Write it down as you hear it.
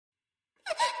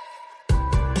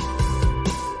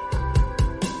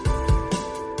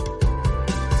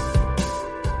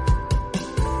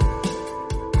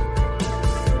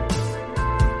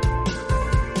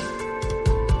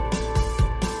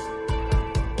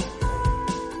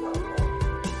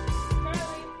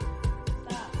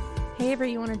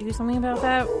Avery, you want to do something about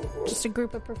that? Just a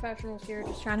group of professionals here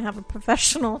just trying to have a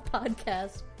professional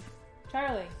podcast.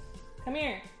 Charlie, come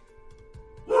here.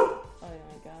 Oh my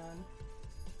god.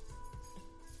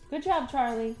 Good job,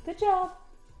 Charlie. Good job.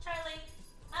 Charlie,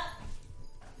 up.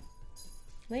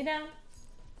 Lay down.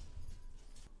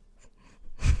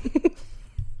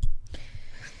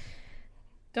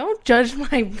 Don't judge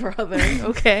my brother,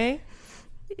 okay?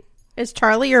 Is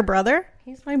Charlie your brother?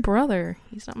 He's my brother.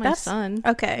 He's not my son.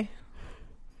 Okay.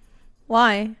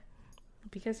 Why?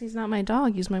 Because he's not my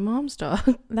dog. He's my mom's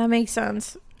dog. That makes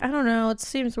sense. I don't know. It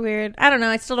seems weird. I don't know.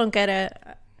 I still don't get it.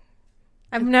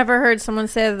 I've never heard someone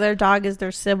say that their dog is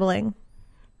their sibling.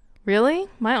 Really?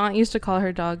 My aunt used to call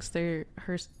her dogs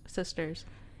her sisters.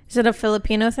 Is it a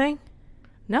Filipino thing?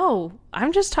 No,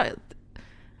 I'm just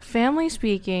family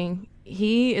speaking.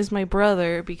 He is my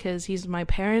brother because he's my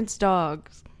parents' dog.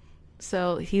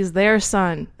 So he's their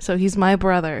son. So he's my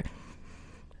brother.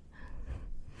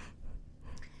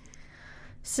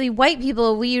 See, white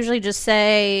people, we usually just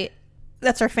say,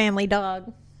 that's our family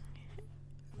dog.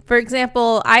 For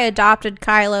example, I adopted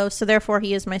Kylo, so therefore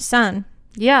he is my son.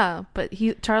 Yeah, but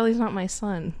Charlie's not my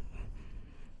son.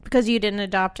 Because you didn't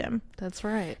adopt him. That's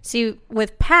right. See,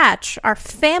 with Patch, our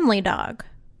family dog,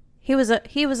 he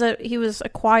was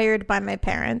acquired by my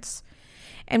parents.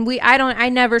 And I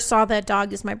never saw that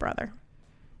dog as my brother.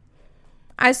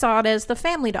 I saw it as the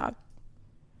family dog.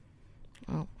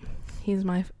 Oh, he's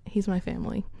my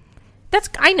family.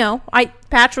 I know.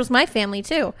 Patch was my family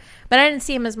too, but I didn't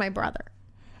see him as my brother.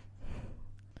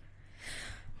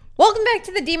 Welcome back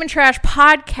to the Demon Trash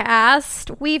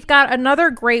Podcast. We've got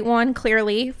another great one,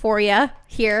 clearly, for you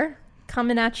here,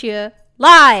 coming at you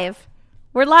live.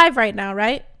 We're live right now,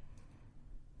 right?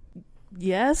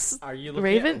 Yes. Are you looking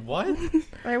Raven? At what?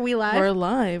 Are we live? We're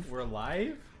live. We're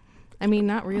live? I mean,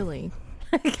 not really.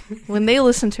 When they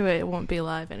listen to it, it won't be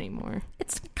live anymore.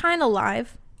 It's kind of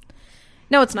live.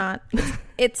 No, it's not.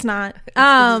 It's not.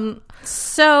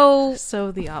 So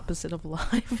the opposite of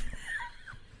live.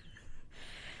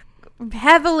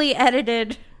 Heavily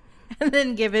edited and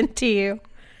then given to you.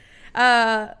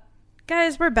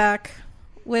 Guys, we're back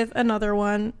with another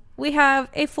one. We have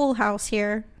a full house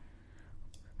here.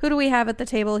 Who do we have at the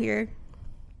table here?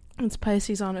 It's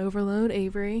Pisces on overload,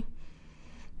 Avery.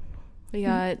 We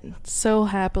got so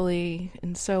happily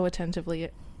and so attentively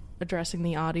addressing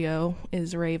the audio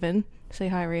is Raven. Say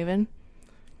hi, Raven.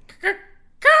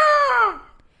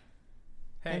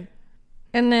 Hey.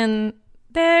 And then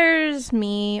there's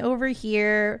me over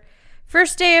here.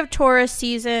 First day of Taurus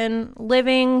season,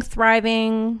 living,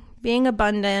 thriving, being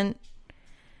abundant,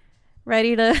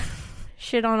 ready to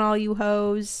shit on all you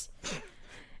hoes.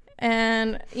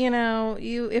 And,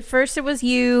 at first it was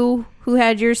you who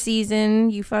had your season,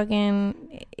 you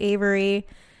fucking Avery.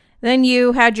 Then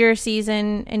you had your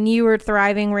season and you were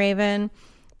thriving, Raven.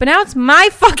 But now it's my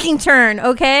fucking turn,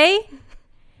 okay?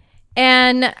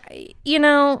 And,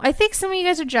 I think some of you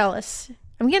guys are jealous.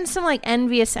 I'm getting some,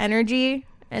 envious energy.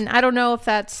 And I don't know if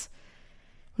that's...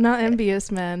 Not envious,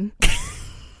 man.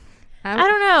 I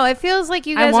don't know. It feels like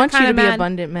you guys are kind of mad. I want you to be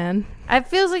abundant, man. It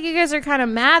feels like you guys are kind of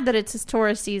mad that it's his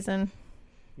Taurus season.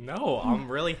 No, I'm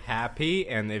really happy,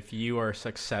 and if you are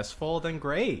successful, then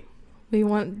great.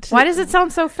 Why does it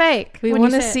sound so fake? We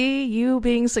want to see you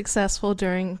being successful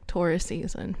during Taurus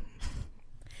season.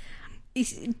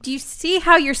 Do you see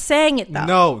how you're saying it, though?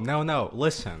 No.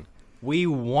 Listen, we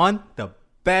want the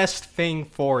best thing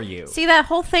for you. See that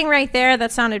whole thing right there?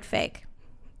 That sounded fake.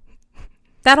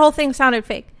 That whole thing sounded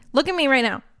fake. Look at me right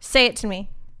now. Say it to me.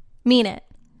 Mean it.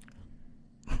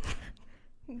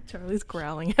 Charlie's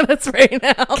growling at us right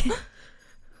now.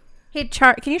 Hey,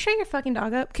 can you shut your fucking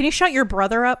dog up? Can you shut your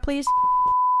brother up, please?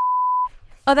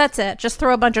 Oh, that's it. Just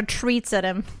throw a bunch of treats at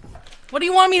him. What do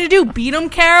you want me to do? Beat him,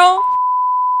 Carol?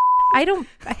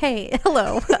 Hey,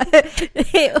 hello.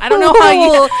 Hey, I don't know how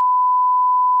you...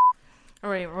 All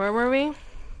right, where were we?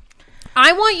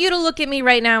 I want you to look at me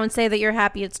right now and say that you're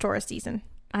happy it's Taurus season.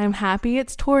 I'm happy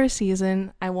it's Taurus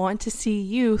season. I want to see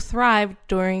you thrive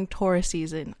during Taurus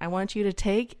season. I want you to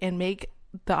take and make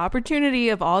the opportunity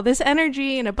of all this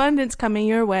energy and abundance coming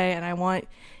your way, and I want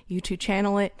you to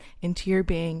channel it into your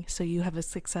being so you have a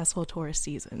successful Taurus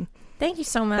season. Thank you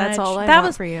so much. That's all I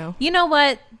want for you. You know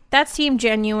what? That seemed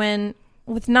genuine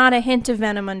with not a hint of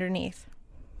venom underneath.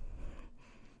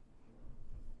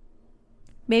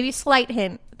 Maybe slight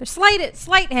hint. Slight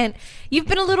hint. You've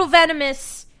been a little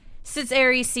venomous since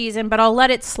Aries season, but I'll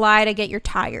let it slide. I get you're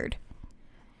tired.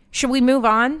 Should we move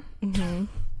on? Mm-hmm.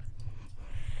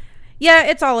 Yeah,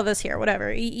 it's all of us here. Whatever.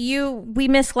 We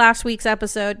missed last week's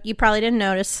episode. You probably didn't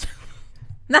notice.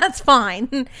 That's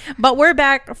fine. But we're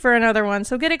back for another one,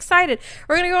 so get excited.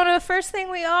 We're going to go on to the first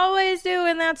thing we always do,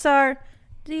 and that's our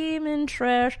Demon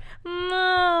Trash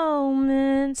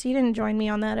moments. You didn't join me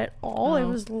on that at all. It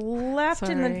was left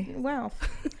in the... Wow.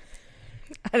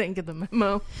 I didn't get the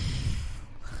memo.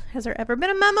 Has there ever been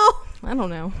a memo? I don't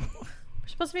know. We're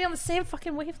supposed to be on the same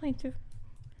fucking wavelength, dude.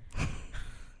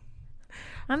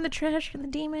 I'm the trash, you're the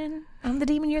demon. I'm the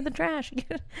demon, you're the trash.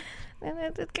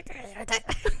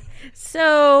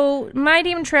 So, my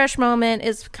demon trash moment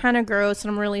is kind of gross,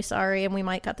 and I'm really sorry, and we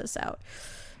might cut this out.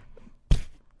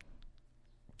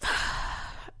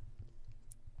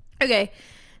 Okay,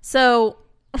 so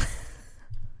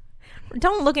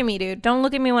don't look at me, dude. Don't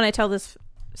look at me when I tell this.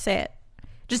 Say it.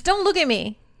 Just don't look at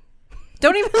me.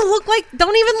 Don't even look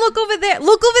over there.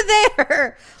 Look over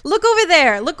there. Look over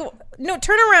there. No,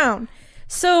 turn around.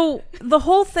 So the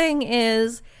whole thing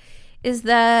is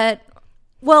that,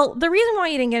 well, the reason why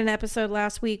you didn't get an episode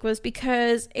last week was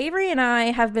because Avery and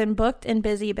I have been booked and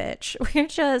busy, bitch. We're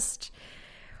just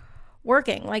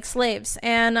working like slaves.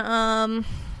 And,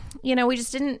 we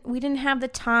didn't have the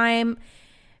time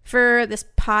for this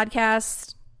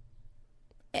podcast.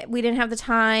 We didn't have the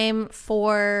time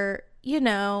for,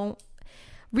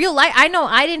 real life. I know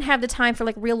I didn't have the time for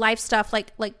like real life stuff,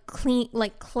 like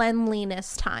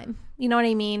cleanliness time. You know what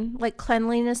I mean? Like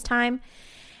cleanliness time.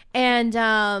 And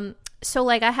so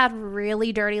like I had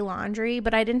really dirty laundry,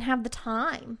 but I didn't have the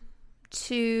time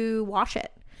to wash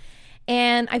it.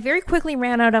 And I very quickly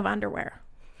ran out of underwear.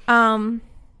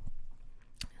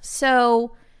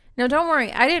 So now don't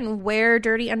worry. I didn't wear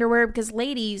dirty underwear because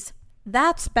ladies,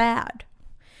 that's bad.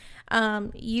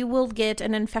 You will get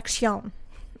an infection.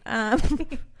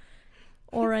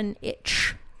 Or an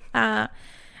itch.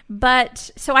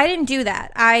 But so I didn't do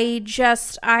that.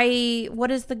 What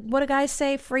do guys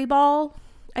say? Free ball?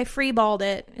 I free balled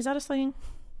it. Is that a slang?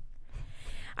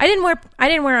 I didn't wear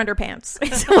underpants.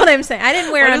 That's what I'm saying. I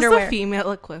didn't wear underwear. What is the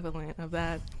female equivalent of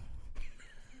that?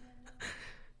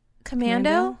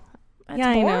 Commando? That's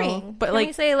yeah, boring. I know. But Can like,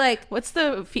 we say like what's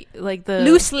the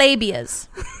loose labias?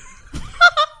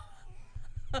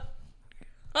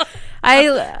 My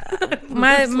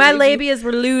labias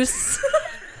were loose.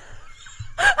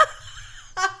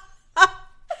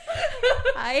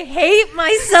 I hate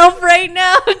myself right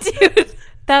now, dude.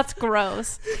 That's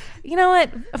gross. You know what?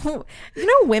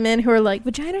 Women who are like,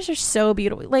 vaginas are so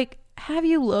beautiful. Like, have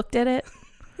you looked at it?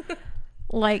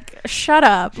 Like, shut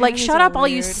up. Like, shut up, all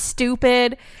you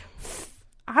stupid.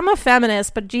 I'm a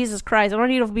feminist, but Jesus Christ, I don't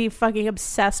need to be fucking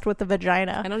obsessed with the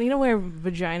vagina. I don't need to wear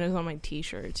vaginas on my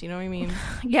t-shirts, you know what I mean?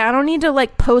 Yeah, I don't need to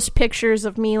like post pictures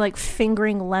of me like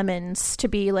fingering lemons to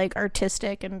be like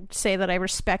artistic and say that I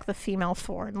respect the female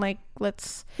form. Like,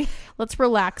 let's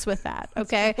relax with that,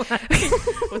 okay?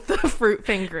 With the fruit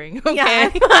fingering, okay?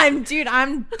 Yeah, I'm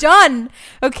done,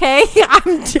 okay? I'm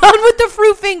done with the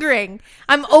fruit fingering.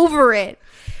 I'm over it.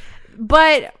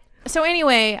 But so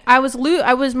anyway, my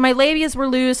labias were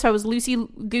loose. I was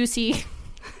loosey goosey.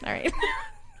 All right.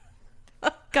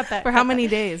 Got that. For how many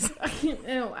days?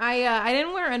 No, I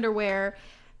didn't wear underwear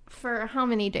for how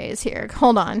many days here?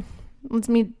 Hold on. Let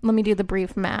me do the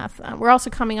brief math. We're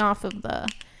also coming off of the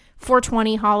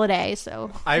 420 holiday,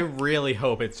 so I really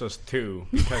hope it's just 2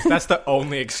 because that's the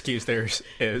only excuse there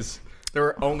is. There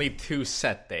were only 2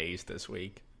 set days this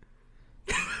week.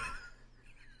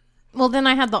 Well, then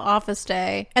I had the office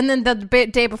day. And then the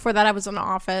day before that, I was in the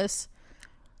office.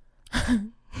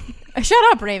 Shut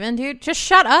up, Raven, dude. Just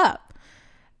shut up.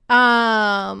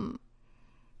 No,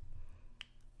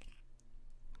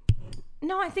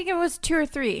 I think it was 2 or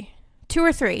 3. 2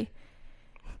 or 3.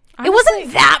 Honestly, it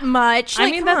wasn't that much.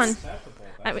 Like, come on.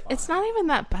 It's not even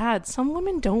that bad. Some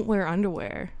women don't wear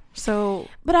underwear. So,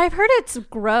 but I've heard it's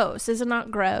gross. Is it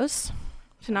not gross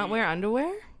to not wear underwear?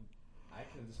 I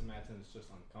can just imagine it's just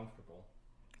uncomfortable.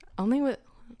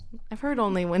 I've heard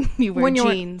only when you wear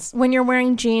jeans. When you're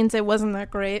wearing jeans, it wasn't that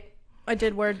great. I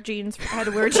did wear jeans. I had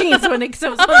to wear jeans when it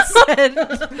was said.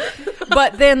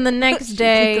 But then the next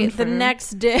day,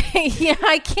 yeah,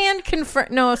 I can confirm.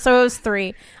 No, so it was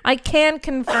 3. I can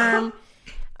confirm.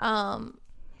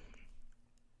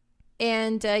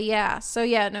 Yeah. So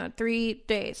yeah, no, 3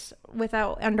 days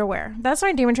without underwear. That's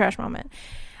my demon trash moment.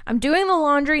 I'm doing the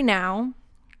laundry now.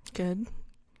 Good.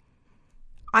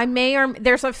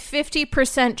 There's a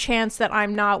 50% chance that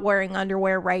I'm not wearing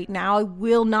underwear right now. I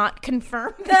will not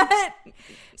confirm that.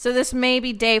 So this may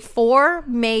be day 4,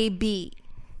 maybe.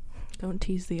 Don't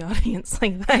tease the audience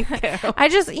like that, Carol. I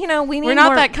just, we need We're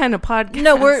not that kind of podcast.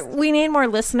 No, we need more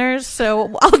listeners,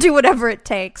 so I'll do whatever it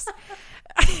takes.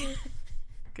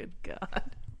 Good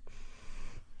God.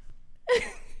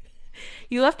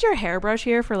 You left your hairbrush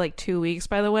here for like 2 weeks,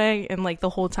 by the way, and like the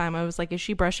whole time I was like, is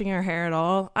she brushing her hair at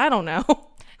all? I don't know.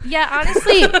 Yeah,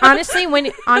 honestly,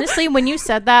 when you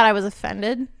said that, I was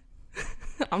offended.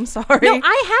 I'm sorry. No,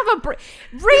 I have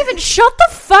Raven, shut the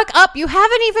fuck up. You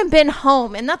haven't even been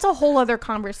home, and that's a whole other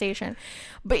conversation.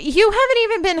 But you haven't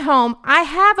even been home. I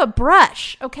have a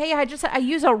brush, okay? I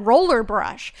use a roller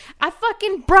brush. I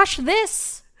fucking brush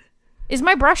this. Is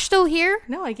my brush still here?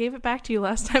 No, I gave it back to you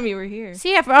last time you were here.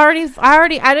 See,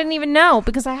 I didn't even know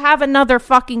because I have another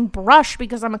fucking brush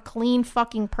because I'm a clean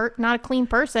fucking not a clean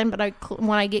person, but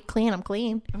when I get clean, I'm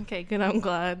clean. Okay, good. I'm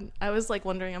glad. I was like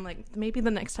wondering, I'm like, maybe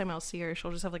the next time I'll see her,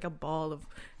 she'll just have like a ball of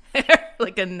hair,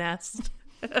 like a nest.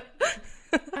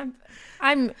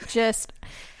 I'm just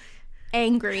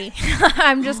angry.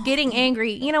 I'm just getting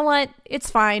angry. You know what?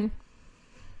 It's fine.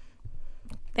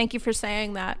 Thank you for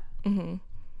saying that. Mm-hmm.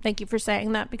 Thank you for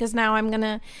saying that, because now I'm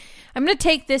gonna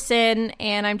take this in,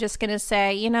 and I'm just gonna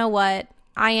say, you know what?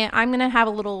 I'm gonna have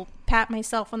a little pat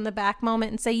myself on the back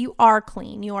moment and say, you are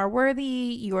clean, you are worthy,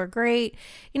 you are great.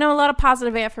 You know, a lot of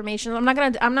positive affirmations. I'm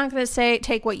not gonna say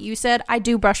take what you said. I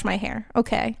do brush my hair.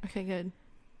 Okay, good.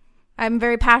 I'm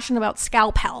very passionate about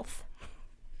scalp health.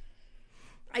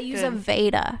 I use Good. a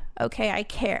Veda. Okay, I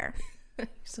care.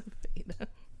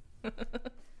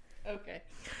 Okay.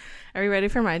 Are you ready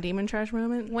for my demon trash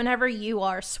moment? Whenever you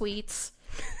are, sweets.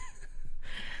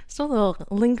 Still a little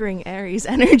lingering Aries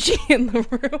energy in the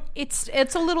room. It's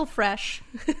a little fresh.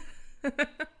 It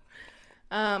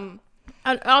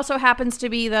also happens to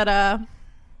be that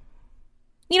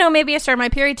maybe I started my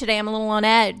period today. I'm a little on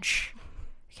edge.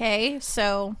 Okay,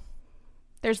 so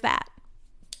there's that.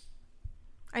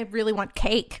 I really want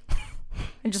cake.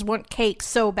 I just want cake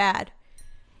so bad.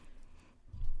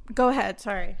 Go ahead,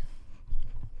 sorry.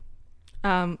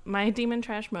 My demon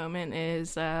trash moment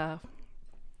is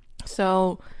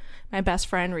so my best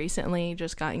friend recently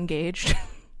just got engaged.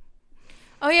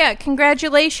 Oh yeah,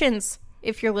 congratulations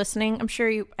if you're listening.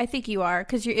 I think you are,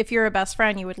 because if you're a best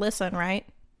friend, you would listen, right?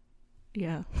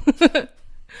 Yeah.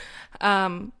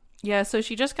 Yeah, so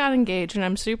she just got engaged, and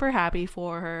I'm super happy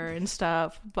for her and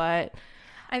stuff, but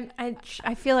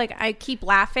I feel like I keep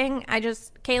laughing.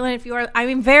 Caitlin, if you are,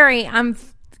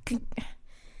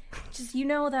 just, you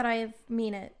know that I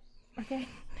mean it, okay?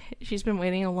 She's been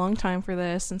waiting a long time for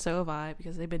this, and so have I,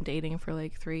 because they've been dating for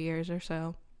like 3 years or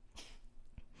so.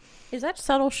 Is that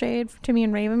subtle shade to me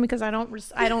and Raven? Because I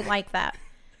don't like that.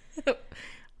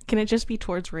 Can it just be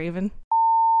towards Raven?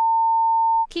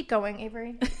 Keep going,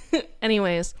 Avery.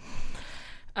 Anyways,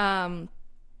 so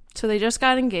they just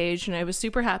got engaged, and I was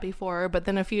super happy for her, but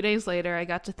then a few days later, I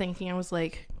got to thinking, I was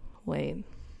like, wait,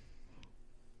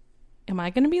 am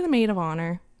I going to be the maid of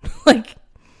honor? Like,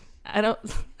 I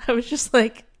was just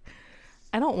like,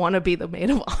 I don't want to be the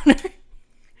maid of honor.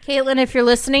 Caitlin, if you're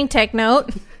listening, take note.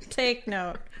 Take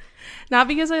note. Not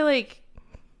because I'm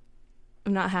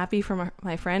not happy for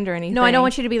my friend or anything. No, I don't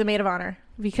want you to be the maid of honor.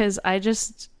 Because I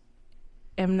just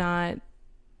don't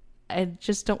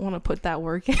want to put that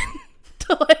work in.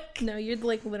 No, you're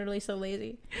like literally so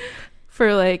lazy.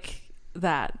 For like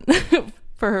that.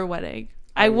 For her wedding.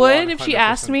 I would if she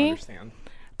asked me. Understand.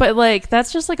 But like,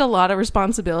 that's just like a lot of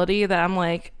responsibility that I'm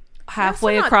like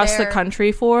halfway across the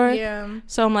country for. Yeah.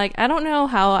 So I'm like, I don't know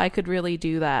how I could really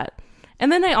do that.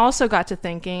 And then I also got to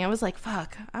thinking, I was like,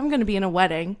 fuck, I'm going to be in a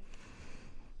wedding.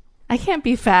 I can't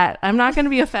be fat. I'm not going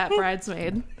to be a fat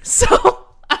bridesmaid. So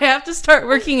I have to start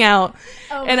working out.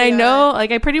 And I know, like,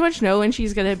 I pretty much know when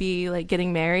she's going to be like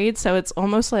getting married. So it's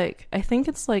almost like, I think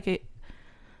it's like a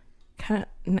kind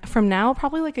of from now,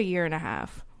 probably like a year and a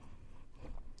half.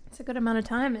 It's a good amount of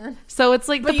time, man. So it's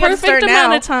like the perfect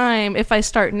amount of time if I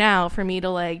start now for me to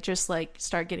like just like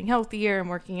start getting healthier and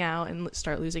working out and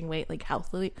start losing weight like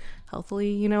healthily,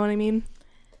 you know what I mean?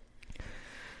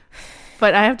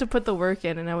 But I have to put the work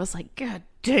in, and I was like, God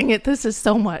dang it, this is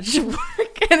so much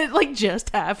work. And it like just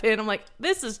happened. I'm like,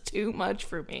 this is too much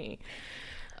for me.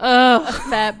 A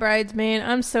fat bridesmaid.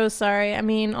 I'm so sorry. I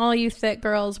mean, all you thick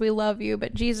girls, we love you,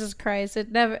 but Jesus Christ,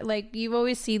 it never, like, you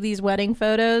always see these wedding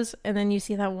photos, and then you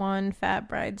see that one fat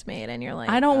bridesmaid, and you're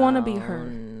like, I don't want to be her.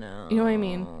 No. You know what I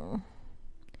mean?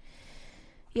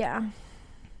 Yeah.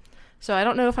 So I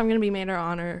don't know if I'm going to be maid of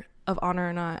honor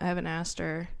or not. I haven't asked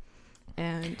her.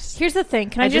 And here's the thing.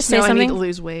 Can I just know say something? I need to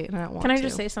lose weight, and I don't want to. Can I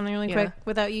just say something really quick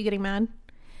without you getting mad?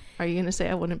 Are you going to say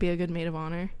I wouldn't be a good maid of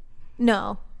honor?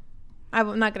 No.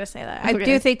 I'm not going to say that. Okay. I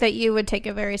do think that you would take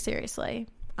it very seriously.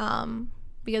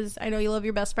 Because I know you love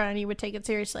your best friend and you would take it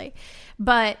seriously.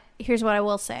 But here's what I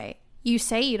will say. You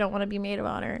say you don't want to be maid of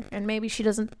honor, and maybe she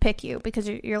doesn't pick you because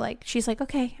you're like, she's like,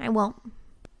 okay, I won't.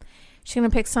 She's going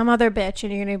to pick some other bitch,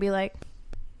 and you're going to be like,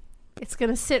 It's going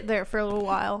to sit there for a little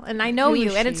while. And I know Who you.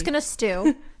 is And she? it's going to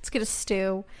stew. It's going to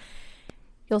stew.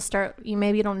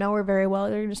 Maybe you don't know her very well.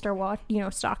 You're going to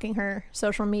start stalking her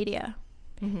social media.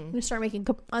 Mm-hmm. You're going to start making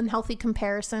unhealthy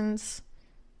comparisons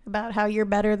about how you're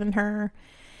better than her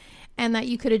and that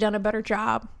you could have done a better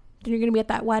job. Then you're going to be at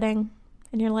that wedding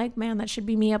and you're like, man, that should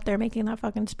be me up there making that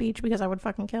fucking speech because I would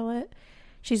fucking kill it.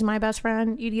 She's my best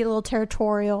friend. You'd get a little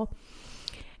territorial.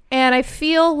 And I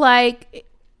feel like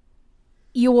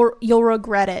you'll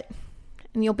regret it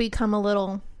and you'll become a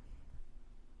little,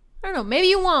 I don't know, maybe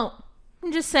you won't.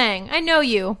 I'm just saying, I know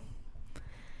you.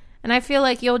 And I feel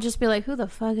like you'll just be like, who the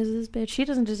fuck is this bitch? She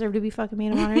doesn't deserve to be fucking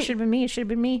maid of honor. It should have been me. It should have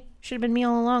been me. Should have been me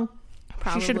all along.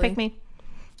 Probably. She should have picked me.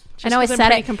 Just I know I 'cause I'm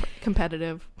said pretty it.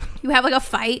 Competitive. You have like a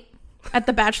fight at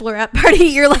the bachelorette party.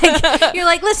 You're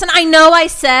like, listen, I know I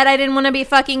said I didn't want to be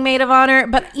fucking maid of honor,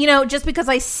 but just because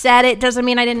I said it doesn't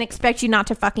mean I didn't expect you not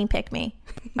to fucking pick me.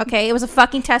 Okay? It was a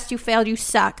fucking test. You failed. You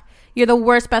suck. You're the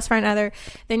worst best friend ever.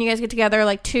 Then you guys get together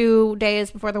like 2 days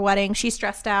before the wedding. She's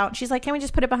stressed out. She's like, can we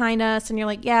just put it behind us? And you're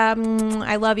like, yeah,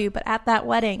 I love you. But at that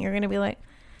wedding, you're going to be like,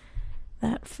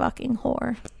 that fucking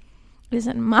whore is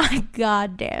in my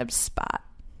goddamn spot.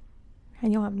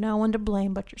 And you'll have no one to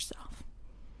blame but yourself.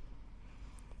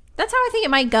 That's how I think it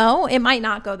might go. It might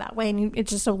not go that way. And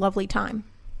it's just a lovely time.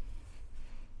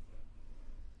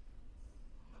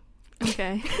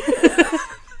 Okay.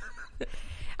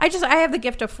 I have the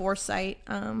gift of foresight.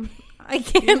 I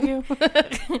can't.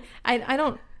 I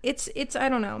don't. It's. I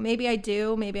don't know. Maybe I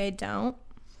do. Maybe I don't.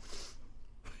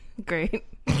 Great.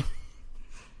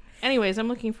 Anyways, I'm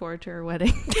looking forward to her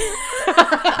wedding.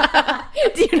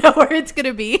 Do you know where it's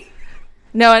gonna be?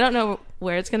 No, I don't know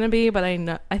where it's gonna be, but I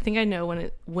think I know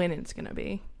when it's gonna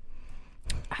be.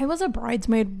 I was a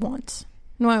bridesmaid once.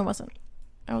 No, I wasn't.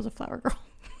 I was a flower girl.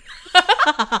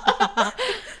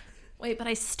 Wait, but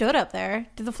I stood up there.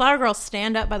 Did the flower girl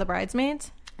stand up by the bridesmaids?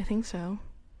 I think so.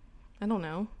 I don't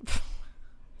know.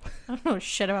 I don't know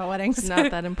shit about weddings. It's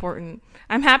not that important.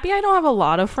 I'm happy I don't have a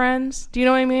lot of friends. Do you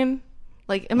know what I mean?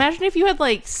 Like, imagine if you had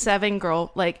like 7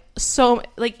 girl, like so,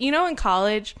 like in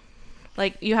college,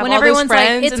 like you have When all those everyone's like,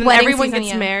 friends, it's and then wedding everyone season,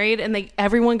 gets yeah. married, and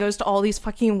everyone goes to all these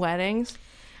fucking weddings.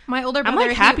 My older I'm brother.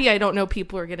 like happy I don't know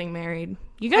people are getting married.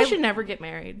 You guys should never get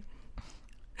married.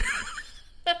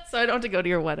 So I don't have to go to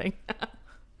your wedding.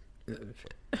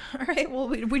 All right. Well,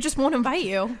 we just won't invite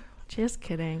you. Just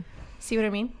kidding. See what I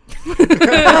mean? See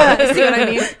what I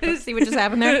mean? See what just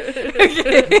happened there?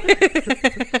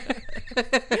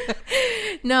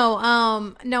 No,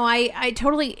 I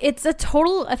totally, it's a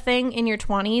thing in your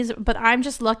 20s, but I'm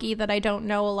just lucky that I don't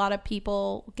know a lot of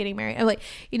people getting married. Like,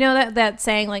 that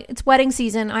saying, like, it's wedding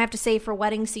season. I have to save for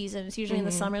wedding season. It's usually in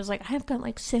the summer. It's like, I've got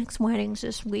like 6 weddings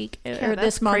this week or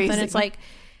this month. crazy. And it's like,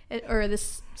 or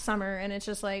this summer, and it's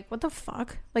just like, what the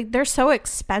fuck? Like, they're so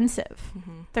expensive.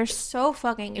 They're so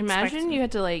fucking expensive. Imagine you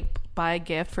had to like buy a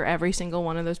gift for every single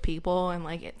one of those people, and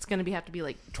like it's gonna have to be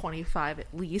like 25 at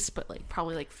least, but like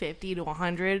probably like 50 to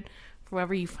 100 for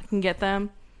whoever you fucking get them.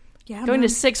 Yeah, Going man.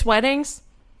 to 6 weddings,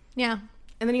 Yeah.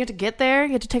 and then you have to get there.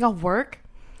 You have to take off work.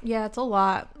 Yeah, it's a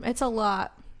lot. It's a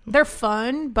lot. They're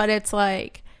fun, but it's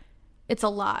like, it's a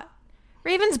lot.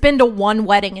 Raven's been to one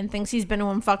wedding and thinks he's been to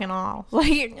them fucking all.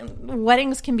 Like,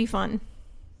 weddings can be fun.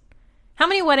 How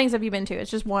many weddings have you been to?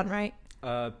 It's just one, right?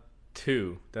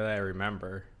 2 that I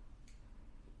remember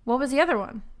What was the other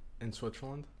one? in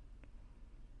Switzerland.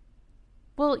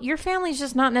 Well, your family's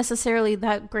just not necessarily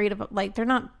that great of a, like, they're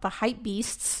not the hype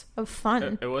beasts of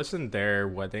fun. It wasn't their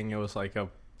wedding. It was like a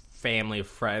family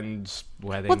friends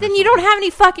wedding. Well, then or you don't something. have any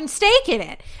fucking stake in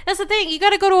it. That's the thing. You got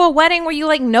to go to a wedding where you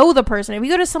like know the person. If you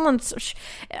go to someone's,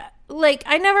 like,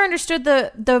 I never understood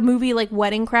the movie like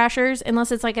Wedding Crashers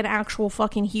unless it's like an actual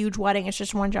fucking huge wedding. It's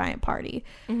just one giant party.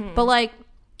 But like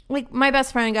my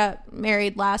best friend got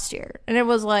married last year, and it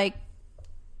was like,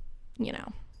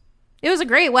 it was a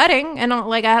great wedding, and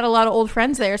like I had a lot of old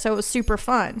friends there, so it was super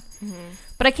fun.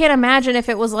 But I can't imagine if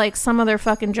it was like some other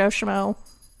fucking Joe Schmo.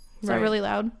 Is that Right. really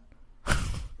loud?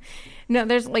 No,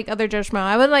 there's like other Joe Schmo.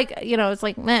 I would like, it's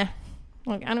like, meh.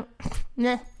 Like, I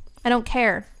don't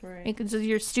care. Right. Like, it's just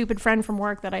your stupid friend from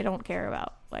work that I don't care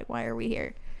about. Like, why are we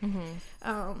here?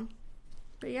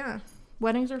 But yeah,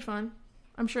 weddings are fun.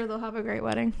 I'm sure they'll have a great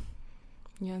wedding.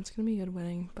 Yeah, it's gonna be a good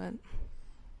wedding, but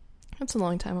it's a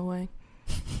long time away.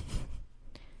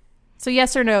 So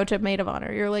yes or no to maid of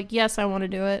honor? You're like, yes, I want to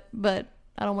do it, but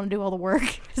I don't want to do all the work.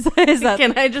 Is that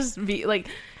Can I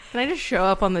just show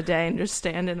up on the day and just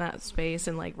stand in that space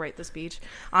and like write the speech?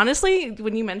 Honestly,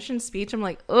 when you mentioned speech, I'm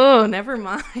like, oh, never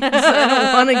mind. I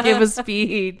don't want to give a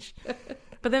speech.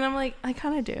 But then I'm like, I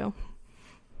kind of do.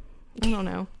 I don't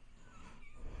know.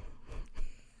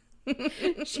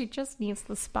 She just needs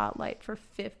the spotlight for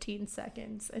 15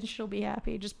 seconds and she'll be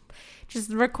happy. Just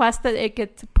request that it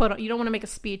gets put on. You don't want to make a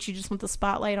speech. You just want the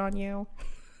spotlight on you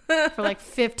for like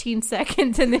 15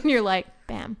 seconds. And then you're like,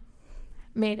 bam,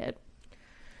 made it.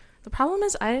 The problem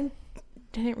is I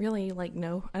didn't really like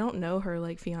know. I don't know her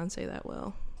like fiance that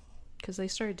well because they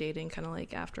started dating kind of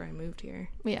like after I moved here.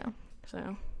 Yeah.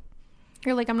 So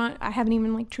you're like, I haven't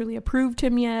even like truly approved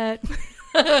him yet.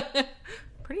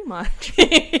 Pretty much.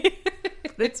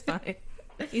 But it's fine.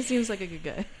 He seems like a good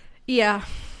guy. Yeah.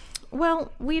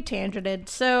 Well, we tangented.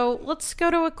 So let's go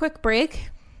to a quick break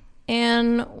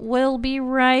and we'll be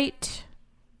right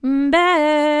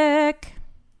back.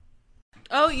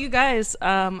 Oh, you guys,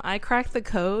 I cracked the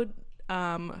code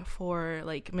for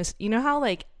like you know how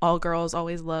like all girls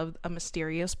always love a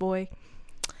mysterious boy?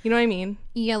 You know what I mean?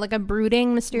 Yeah, like a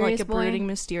brooding mysterious boy. Like a brooding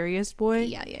mysterious boy.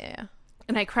 Yeah.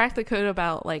 And I cracked the code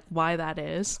about like why that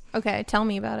is. Okay, tell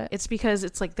me about it. It's because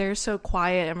it's like they're so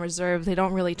quiet and reserved. They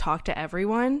don't really talk to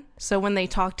everyone. So when they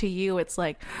talk to you, it's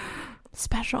like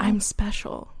special. I'm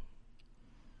special.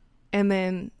 And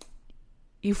then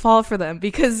you fall for them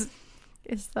because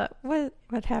is that what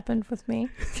happened with me?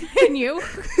 And you?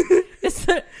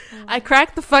 I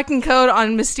cracked the fucking code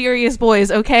on mysterious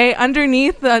boys, okay?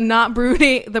 Underneath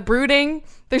the brooding,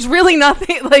 there's really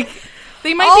nothing. Like,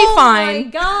 they might be fine. Oh my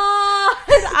god!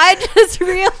 I just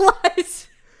realized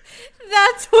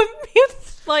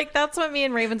that's what me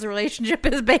and Raven's relationship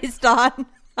is based on.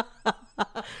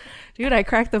 Dude, I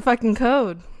cracked the fucking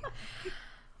code.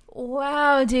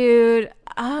 Wow, dude.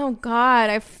 Oh god,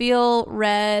 I feel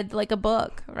read like a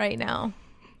book right now.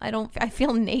 I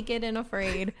feel naked and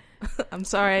afraid. I'm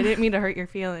sorry, I didn't mean to hurt your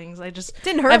feelings. I just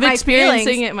didn't hurt I'm my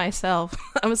experiencing feelings. it myself.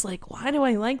 I was like, why do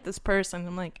I like this person?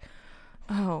 I'm like,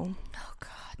 oh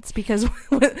god, it's because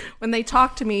when they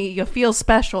talk to me, you feel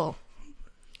special.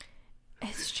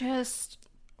 It's just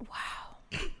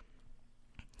wow.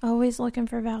 Always looking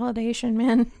for validation,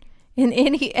 man. In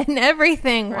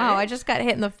everything. Right? Wow, I just got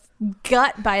hit in the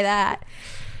gut by that.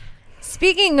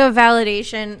 Speaking of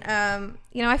validation,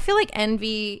 I feel like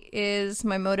envy is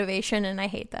my motivation, and I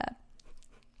hate that.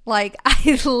 Like,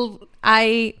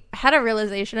 I had a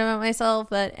realization about myself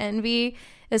that envy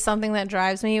is something that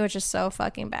drives me, which is so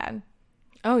fucking bad.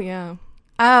 Oh, yeah.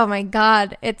 Oh, my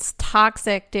God. It's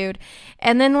toxic, dude.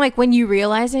 And then, like, when you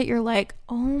realize it, you're like,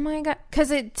 oh, my God.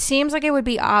 Because it seems like it would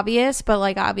be obvious, but,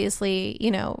 like, obviously,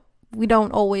 we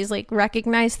don't always, like,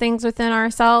 recognize things within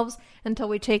ourselves until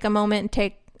we take a moment and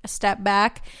take a step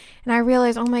back. And I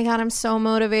realized, oh my god, I'm so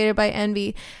motivated by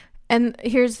envy. And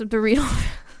here's the real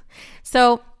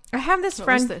so I have this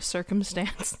friend. What was the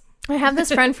circumstance? I have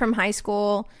this friend from high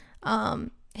school.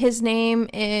 His name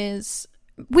is,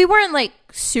 we weren't like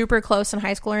super close in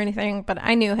high school or anything, but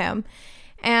I knew him,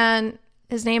 and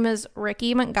his name is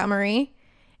Ricky Montgomery,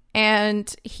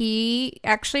 and he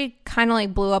actually kind of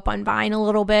like blew up on Vine a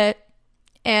little bit,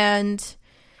 and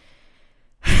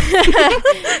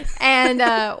and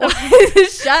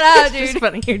shut up, dude. It's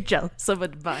funny you're jealous of a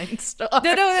Vine star.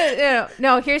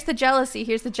 No, here's the jealousy.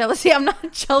 I'm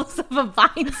not jealous of a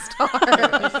Vine star.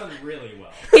 He's done really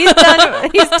well.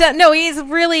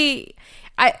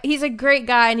 He's a great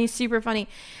guy and he's super funny,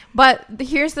 but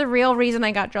here's the real reason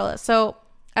I got jealous. So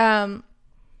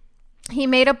he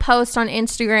made a post on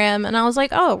Instagram and I was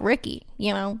like, oh, Ricky,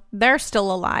 they're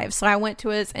still alive. So I went to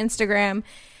his Instagram,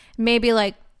 maybe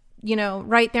like,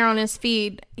 right there on his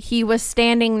feed, he was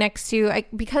standing next to,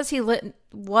 because he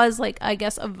was like, I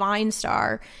guess, a Vine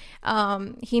star.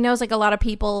 He knows like a lot of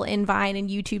people in Vine and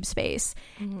YouTube space.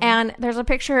 Mm-hmm. And there's a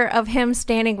picture of him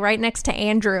standing right next to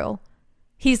Andrew.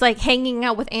 He's like hanging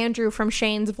out with Andrew from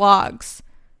Shane's vlogs.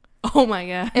 Oh my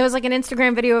God. It was like an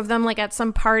Instagram video of them like at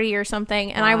some party or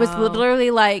something. And wow. I was literally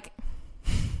like,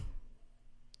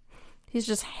 he's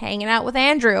just hanging out with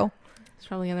Andrew. He's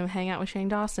probably going to hang out with Shane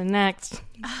Dawson next.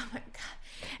 Oh my God.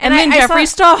 And then Jeffree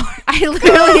Star. I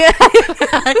literally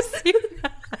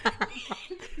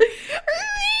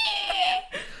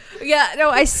yeah, no,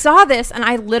 I saw this and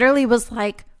I literally was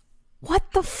like,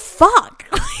 what the fuck?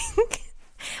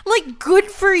 Like, good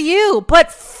for you,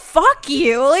 but fuck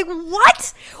you. Like,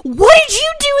 what? What did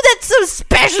you do that's so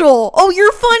special? Oh,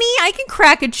 you're funny? I can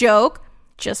crack a joke.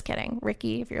 Just kidding.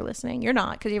 Ricky, if you're listening, you're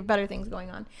not, because you have better things going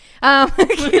on.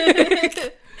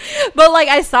 But, like,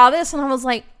 I saw this and I was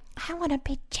like, I want to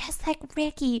be just like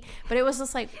Ricky. But it was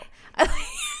just like, I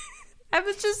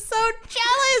was just so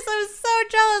jealous. I was so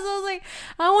jealous. I was like,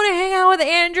 I want to hang out with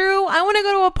Andrew. I want to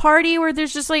go to a party where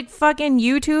there's just like fucking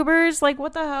YouTubers. Like,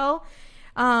 what the hell?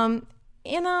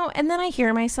 And then I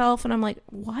hear myself and I'm like,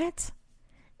 what?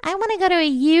 I want to go to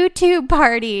a YouTube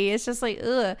party. It's just like,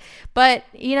 ugh. But,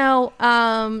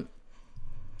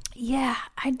 yeah,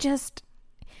 I just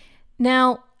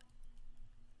now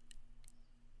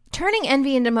turning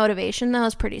envy into motivation though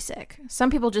is pretty sick.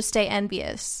 Some people just stay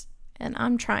envious, and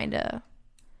I'm trying to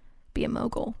be a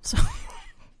mogul. So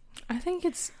I think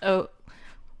it's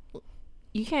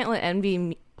you can't let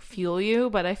envy fuel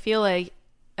you, but I feel like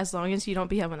as long as you don't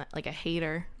become like a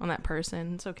hater on that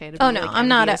person, it's okay to be I'm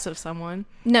not envious of someone.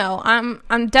 No,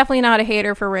 I'm definitely not a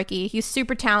hater for Ricky. He's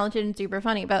super talented and super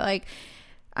funny, but like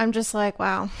I'm just like,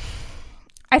 wow.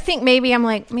 I think maybe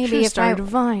Should've if started a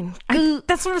Vine.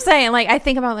 that's what I'm saying. Like I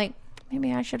think about like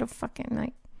maybe I should have fucking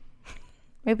like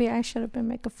maybe I should have been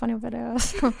making funny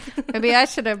videos. maybe I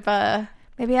should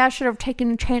have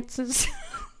taken chances.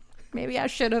 Maybe I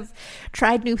should have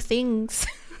tried new things.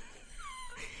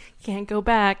 Can't go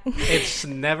back. It's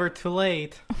never too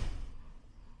late.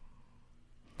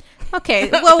 Okay.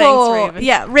 Whoa. Thanks, Raven.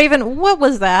 Yeah, Raven, what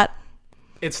was that?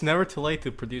 It's never too late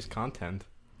to produce content.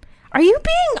 Are you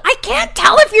being... I can't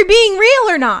tell if you're being real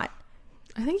or not.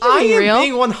 I think you're being real. I am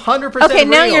being 100% Okay,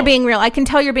 now real. you're being real. I can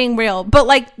tell you're being real. But,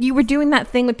 like, you were doing that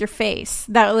thing with your face.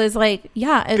 That was like,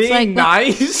 yeah, it's being like...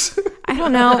 nice? I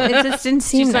don't know. It just didn't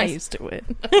seem She's not nice. used to it.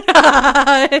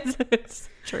 It's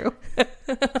true.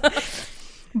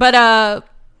 But, I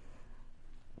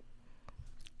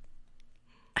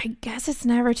guess it's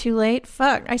never too late.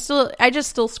 Fuck. I just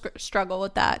still struggle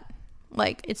with that.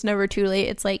 Like, it's never too late.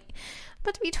 It's like, I'm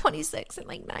about to be 26 in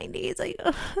like 90. It's like,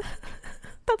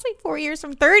 that's like 4 years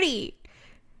from 30.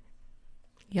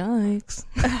 Yikes.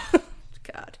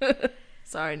 God.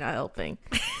 Sorry, not helping.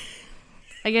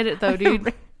 I get it though,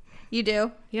 dude. You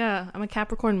do? Yeah, I'm a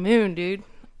Capricorn moon, dude.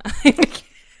 I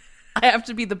have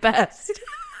to be the best.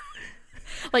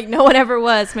 Like no one ever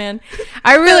was, man.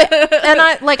 I really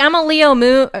I'm a Leo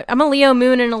moon. I'm a Leo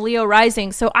moon and a Leo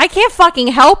rising, so I can't fucking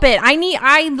help it. I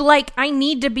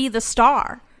need to be the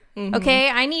star. Mm-hmm. Okay,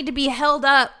 I need to be held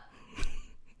up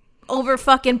over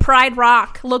fucking Pride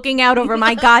Rock, looking out over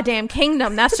my goddamn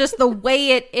kingdom. That's just the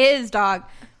way it is, dog.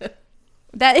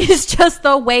 That is just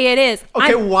the way it is.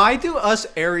 Okay, why do us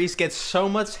Aries get so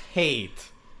much hate?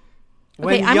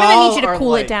 Okay, I'm gonna need you to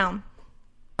cool it down.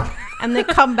 And then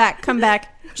come back.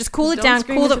 Just cool it Don't down.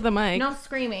 Scream Cool into the mic. No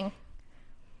screaming.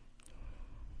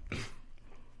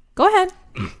 Go ahead.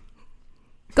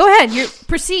 You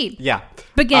proceed. Yeah.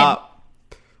 Begin.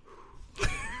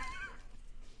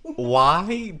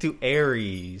 Why do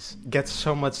Aries get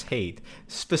so much hate?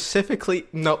 Specifically,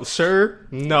 no, sir,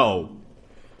 no.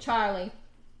 Charlie.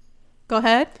 Go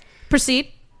ahead.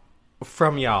 Proceed.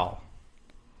 From y'all.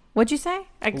 What'd you say?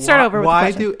 I can start over with the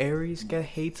Why question. do Aries get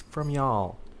hate from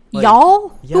y'all? Like,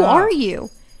 y'all? yeah. Who are you?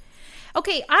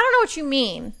 Okay, I don't know what you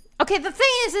mean. Okay, the thing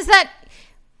is that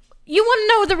you want to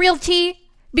know the real tea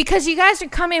because you guys are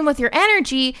coming with your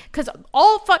energy because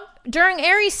during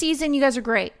Aries season, you guys are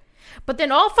great. But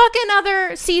then all fucking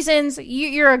other seasons,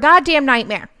 you're a goddamn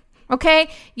nightmare. Okay?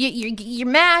 You're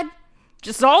mad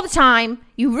just all the time.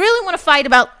 You really want to fight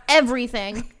about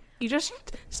everything. You just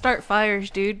start fires,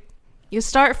 dude. You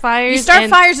start fires. You start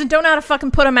fires and don't know how to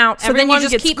fucking put them out. So then you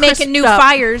just keep making new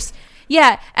fires.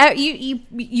 Yeah,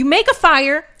 you make a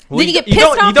fire, well, then you get pissed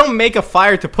off. You don't make a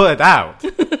fire to put it out.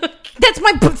 That's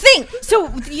my thing. So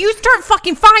you start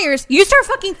fucking fires.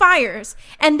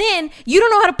 And then you don't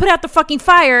know how to put out the fucking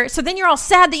fire. So then you're all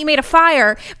sad that you made a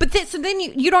fire. But so then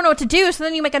you don't know what to do. So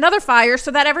then you make another fire so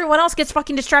that everyone else gets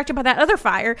fucking distracted by that other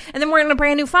fire. And then we're in a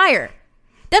brand new fire.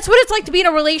 That's what it's like to be in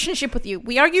a relationship with you.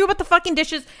 We argue about the fucking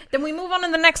dishes. Then we move on to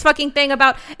the next fucking thing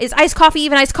about, is iced coffee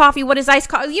even iced coffee? What is iced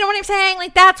coffee? You know what I'm saying?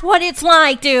 Like, that's what it's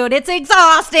like, dude. It's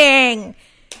exhausting.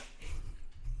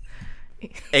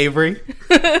 Avery?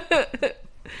 I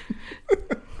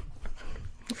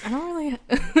don't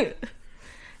really...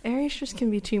 Aries just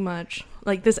can be too much.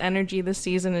 Like, this energy this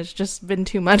season has just been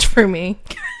too much for me.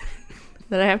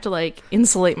 That I have to, like,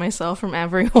 insulate myself from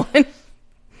everyone.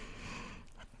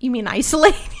 You mean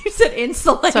isolate? You said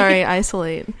insulate. Sorry,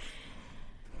 isolate.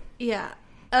 Yeah.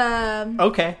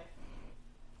 Okay.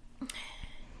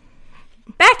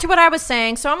 Back to what I was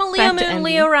saying. So I'm a Leo Back to moon, envy.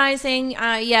 Leo rising.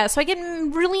 Yeah, so I get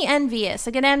really envious.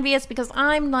 I get envious because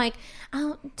I'm like,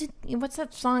 what's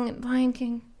that song in Lion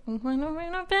King? Like no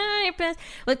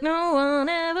one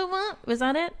ever was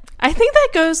that it? I think that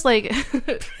goes like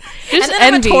just And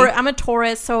then envy. I'm a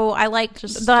Taurus, so I like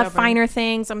Just the stubborn. finer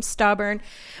things. I'm stubborn,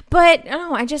 but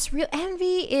no, I just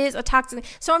envy is a toxic.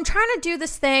 So I'm trying to do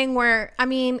this thing where I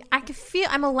can feel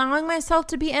I'm allowing myself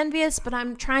to be envious, but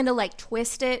I'm trying to like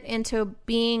twist it into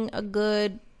being a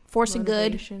good force of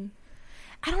good. Motivation.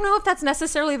 I don't know if that's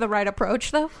necessarily the right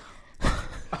approach, though.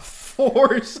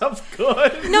 force of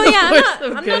good. No, yeah,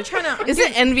 Force of I'm good. not trying to.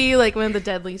 Isn't envy like one of the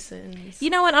deadly sins? You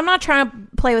know what? I'm not trying to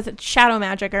play with shadow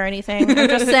magic or anything. I'm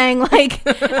just saying, like,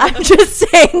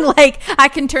 I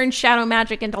can turn shadow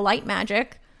magic into light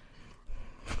magic.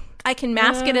 I can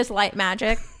mask it as light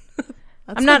magic.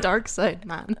 That's I'm not the dark side,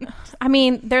 man. I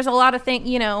mean, there's a lot of things.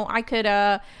 You know, I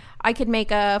could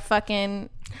make a fucking.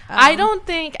 I don't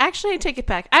think. Actually, I take it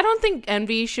back. I don't think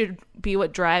envy should be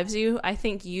what drives you. I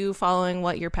think you following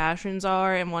what your passions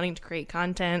are and wanting to create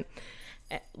content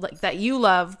like that you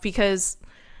love, because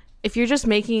if you're just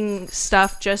making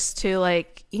stuff just to,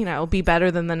 like, you know, be better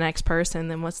than the next person,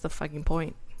 then what's the fucking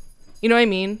point? You know what I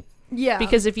mean? Yeah.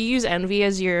 Because if you use envy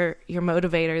as your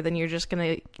motivator, then you're just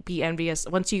gonna be envious.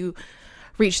 Once you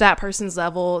reach that person's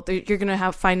level, you're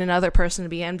gonna find another person to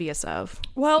be envious of.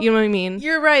 Well, you know what I mean?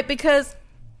 You're right, because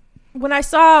when I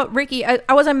saw Ricky, I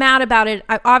wasn't mad about it.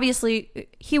 Obviously,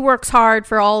 he works hard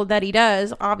for all that he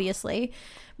does, obviously.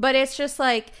 But it's just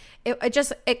like,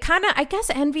 it kind of, I guess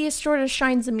envy sort of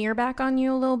shines a mirror back on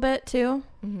you a little bit, too.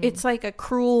 Mm-hmm. It's like a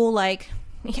cruel, like,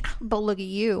 yeah, but look at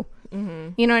you. Mm-hmm.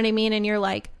 You know what I mean? And you're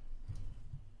like,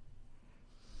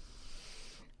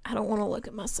 I don't want to look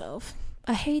at myself.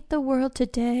 I hate the world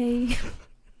today.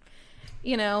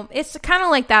 You know, it's kind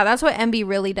of like that. That's what envy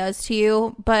really does to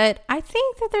you. But I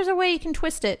think that there's a way you can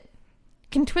twist it. You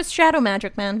can twist shadow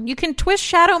magic, man. You can twist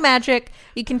shadow magic.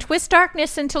 You can twist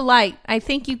darkness into light. I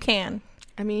think you can.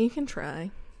 I mean, you can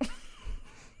try.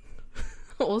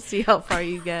 We'll see how far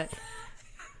you get.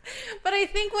 But I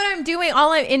think what I'm doing,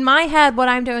 in my head, what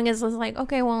I'm doing is like,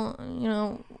 okay, well, you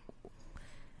know,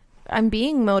 I'm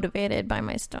being motivated by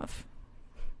my stuff.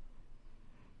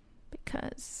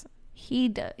 Because he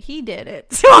did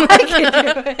it, so I can do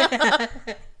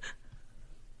it.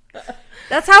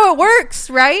 That's how it works,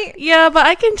 right? Yeah, but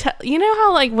I can tell. You know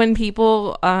how, like, when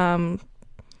people,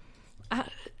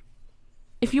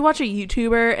 if you watch a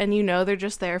YouTuber and you know they're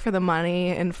just there for the money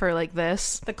and for, like,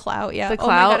 The clout, yeah. the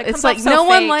clout, God, it's like no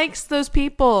one likes those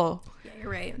people. Yeah,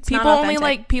 you're right. It's People not only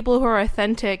authentic. like people who are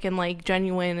authentic and, like,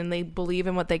 genuine, and they believe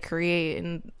in what they create,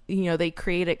 and, you know, they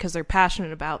create it because they're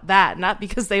passionate about that, not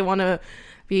because they want to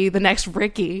be the next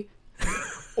Ricky.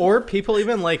 Or people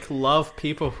even, like, love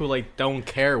people who, like, don't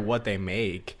care what they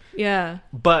make. Yeah.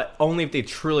 But only if they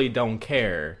truly don't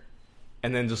care.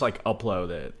 And then just, like, upload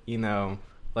it, you know?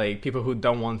 Like, people who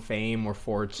don't want fame or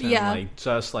fortune, like,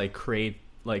 just, like, create,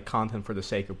 like, content for the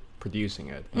sake of producing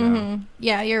it, you know?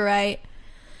 Yeah, you're right.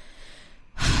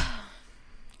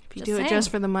 If you do it just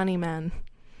for the money, man.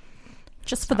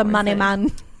 Just for the money,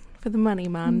 man. For the money,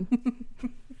 man.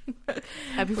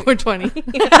 Happy 420.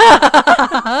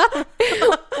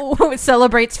 It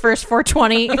celebrates first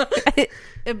 420.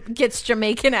 It gets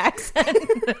Jamaican accent.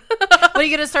 What, are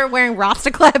you gonna start wearing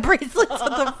Rasta clad bracelets?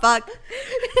 What the fuck?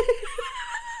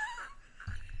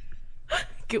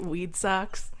 Get weed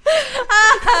socks.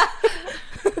 Oh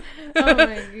my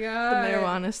god. The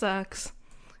marijuana socks.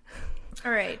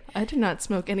 All right. I do not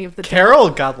smoke any of the Carol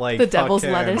got, like, the devil's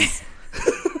fucking lettuce.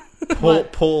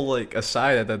 pull like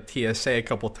aside at the TSA a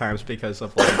couple times because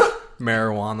of, like,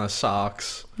 marijuana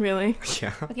socks. Really?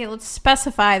 Yeah. Okay, let's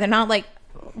specify. They're not like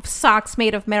socks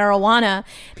made of marijuana.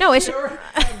 No, it's.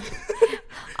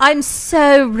 I'm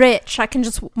so rich.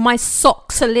 My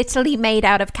socks are literally made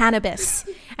out of cannabis.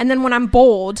 And then when I'm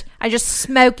bored, I just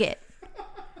smoke it.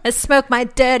 I smoke my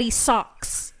dirty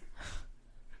socks.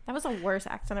 That was the worst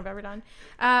accent I've ever done.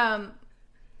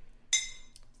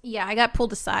 Yeah, I got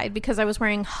pulled aside because I was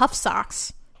wearing Huff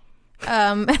socks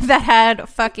that had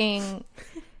fucking,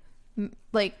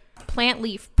 like, plant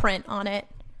leaf print on it.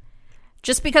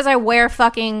 Just because I wear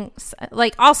fucking,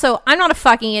 like, also, I'm not a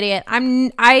fucking idiot.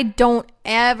 I don't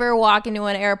ever walk into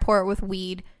an airport with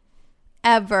weed.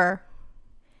 Ever.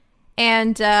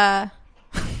 And, I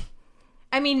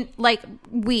mean, like,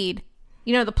 weed.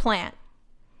 You know, the plant.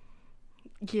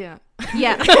 Yeah.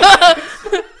 Yeah.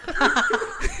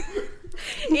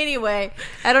 Anyway,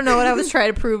 I don't know what I was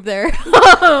trying to prove there.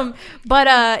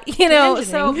 But you know,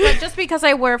 so but just because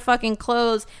I wear fucking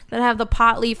clothes that have the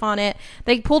pot leaf on it,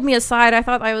 they pulled me aside. I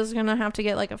thought I was gonna have to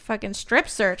get, like, a fucking strip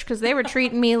search because they were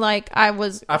treating me like I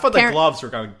was. I thought the gloves were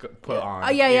gonna put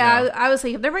on. Yeah. I was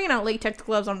like, if they're bringing out latex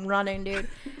gloves, I'm running, dude.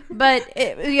 But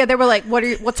they were like,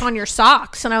 what's on your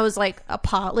socks? And I was like, a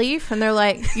pot leaf. And they're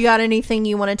like, you got anything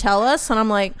you want to tell us? And I'm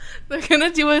like, they're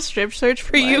gonna do a strip search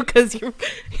for you because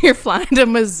you're flying to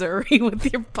Missouri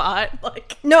with your pot.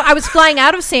 Like, no, I was flying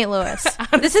out of St. Louis.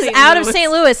 This is out of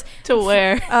St. Louis to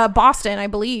where? Boston, I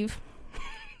believe.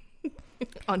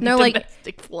 On a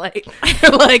domestic flight.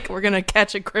 They're like, we're gonna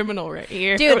catch a criminal right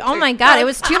here. Dude, oh my god, it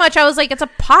was too much. I was like, it's a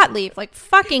pot leaf. Like,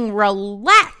 fucking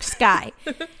relax, guy.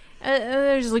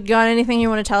 Just like, got anything you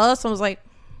want to tell us? I was like,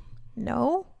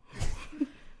 no.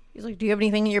 He's like, do you have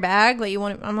anything in your bag that you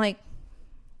want? I'm like,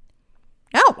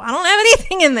 no, I don't have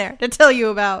anything in there to tell you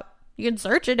about. You can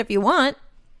search it if you want.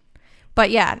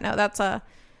 But yeah, no, that's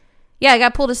yeah, I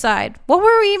got pulled aside. What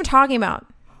were we even talking about?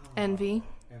 Envy.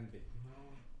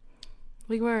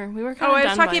 We were kind of I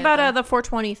was talking about the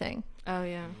 420 thing. Oh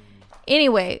yeah.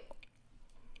 Anyway,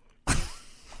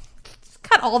 just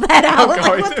cut all that out. Oh,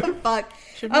 like, what the fuck?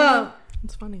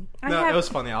 It's funny. No, it was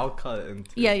funny. I'll cut it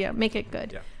into. Yeah, make it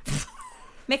good. Yeah.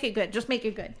 Make it good. Just make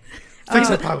it good. Fix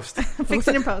it post. Fix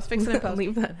it in post. Fix it in post.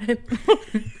 Leave that in.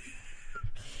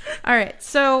 All right.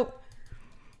 So,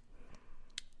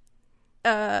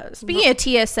 speaking of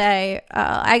TSA,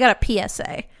 I got a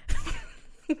PSA.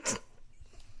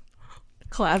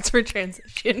 Collabs for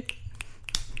transition.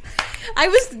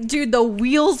 Dude, the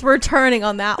wheels were turning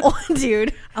on that one,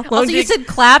 dude. Also, Also, you said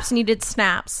claps and you did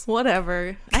snaps.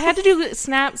 Whatever. I had to do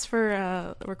snaps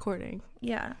for recording.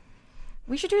 Yeah.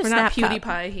 We should do a We're snap not clap.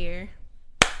 PewDiePie here.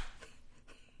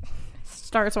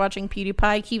 Starts watching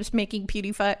PewDiePie, keeps making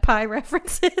PewDiePie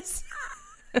references.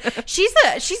 She's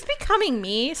becoming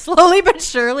me slowly but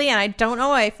surely, and I don't know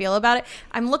how I feel about it.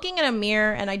 I'm looking in a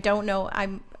mirror and I don't know. I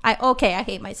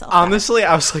hate myself. Honestly,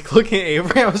 I was like looking at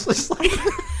Avery. I was just like,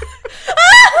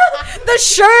 the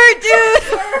shirt,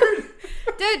 dude.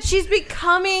 Dude, she's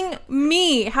becoming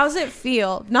me. How's it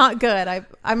feel? Not good.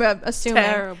 I'm assuming.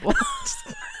 Terrible.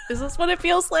 Is this what it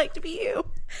feels like to be you?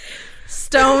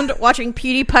 Stoned, watching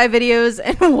PewDiePie videos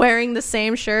and wearing the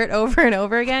same shirt over and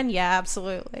over again? Yeah,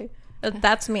 absolutely.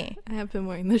 That's me. I have been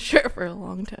wearing this shirt for a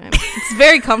long time. It's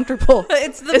very comfortable.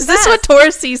 It's the Is this what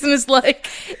Taurus season is like?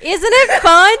 Isn't it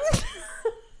fun?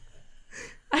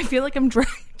 I feel like I'm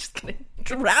just kidding.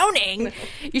 Drowning.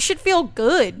 You should feel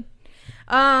good.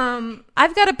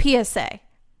 I've got a PSA,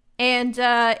 and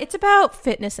it's about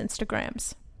fitness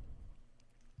Instagrams.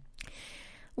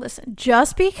 Listen,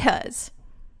 just because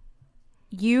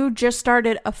you just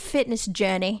started a fitness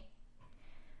journey,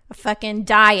 a fucking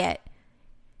diet,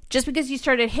 just because you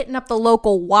started hitting up the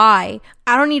local Y,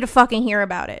 I don't need to fucking hear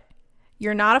about it.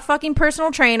 You're not a fucking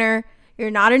personal trainer.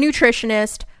 You're not a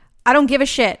nutritionist. I don't give a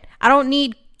shit. I don't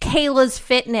need Kayla's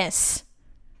fitness.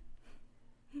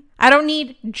 I don't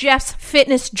need Jeff's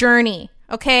fitness journey,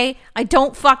 okay? I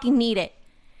don't fucking need it.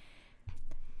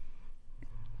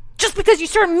 Just because you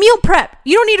start meal prep,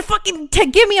 you don't need to fucking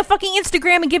give me a fucking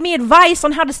Instagram and give me advice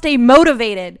on how to stay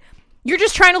motivated. You're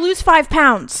just trying to lose 5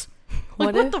 pounds.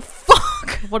 Like, what the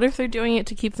fuck? What if they're doing it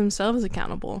to keep themselves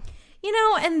accountable? You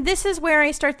know, and this is where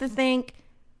I start to think,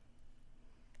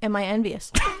 am I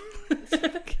envious?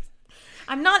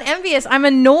 I'm not envious. I'm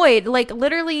annoyed. Like,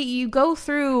 literally, you go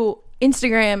through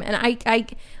Instagram and I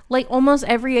like almost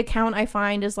every account I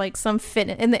find is like some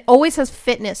fitness, and it always has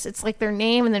fitness. It's like their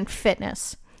name and then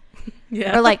fitness.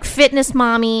 Yeah. Or like fitness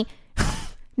mommy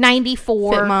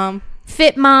 94.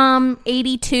 Fit mom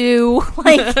 82.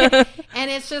 Like,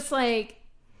 and it's just like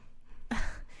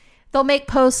they'll make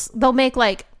posts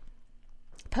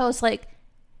like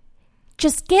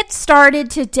just get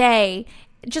started today.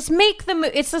 Just make the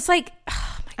move. It's just like,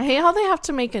 I hate how they have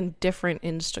to make a different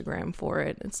Instagram for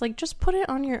it. It's like, just put it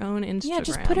on your own Instagram. Yeah,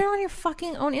 just put it on your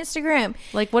fucking own Instagram.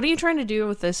 Like, what are you trying to do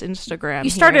with this Instagram? You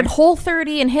started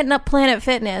Whole30 and hitting up Planet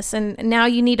Fitness, and now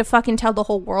you need to fucking tell the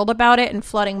whole world about it and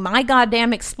flooding my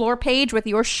goddamn Explore page with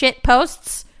your shit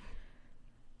posts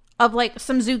of like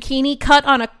some zucchini cut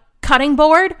on a cutting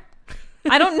board.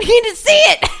 I don't need to see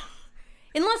it.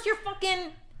 Unless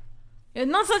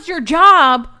that's your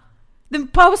job, then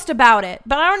post about it.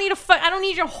 But I don't need I don't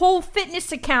need your whole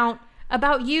fitness account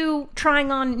about you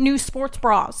trying on new sports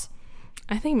bras.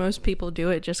 I think most people do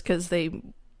it just because they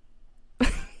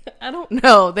I don't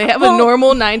know. They have a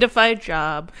normal 9-to-5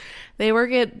 job. They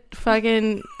work at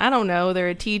fucking, I don't know, they're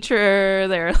a teacher.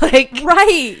 They're like,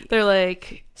 right. They're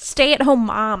like stay-at-home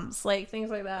moms, like things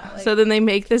like that. Like, so then they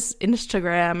make this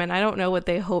Instagram, and I don't know what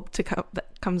they hope that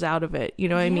comes out of it. You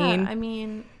know what I mean? I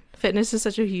mean, fitness is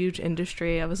such a huge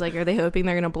industry. I was like, are they hoping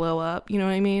they're going to blow up? You know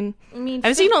what I mean?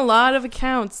 I've seen a lot of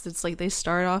accounts that's like they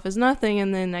start off as nothing,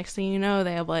 and then next thing you know,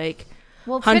 they have like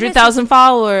 100,000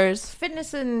 followers.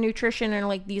 Fitness and nutrition are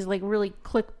like these like really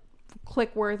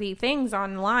click-worthy things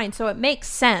online, so it makes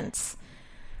sense.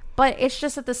 But it's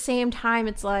just at the same time,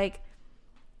 it's like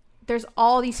there's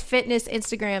all these fitness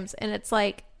Instagrams, and it's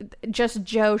like just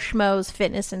Joe Schmo's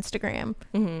fitness Instagram.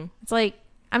 Mm-hmm. It's like,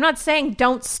 I'm not saying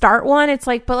don't start one. It's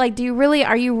like, but like,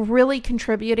 are you really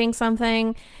contributing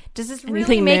something? Does this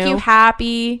really make you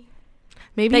happy?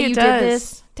 Maybe it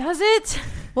does. Does it?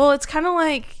 Well, it's kind of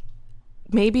like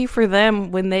maybe for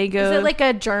them when they go, is it like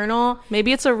a journal?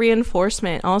 Maybe it's a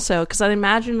reinforcement also, because I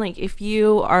imagine like if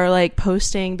you are like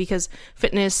posting, because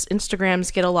fitness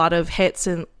Instagrams get a lot of hits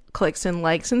and clicks and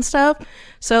likes and stuff,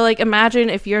 so like imagine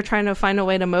if you're trying to find a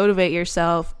way to motivate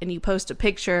yourself and you post a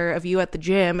picture of you at the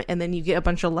gym and then you get a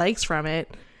bunch of likes from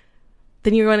it,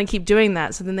 then you're going to keep doing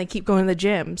that, so then they keep going to the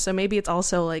gym. So maybe it's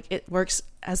also like it works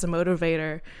as a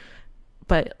motivator,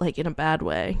 but like in a bad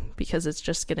way, because it's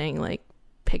just getting like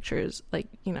pictures, like,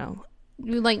 you know,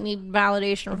 You like need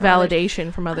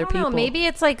validation from other people. Maybe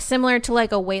it's like similar to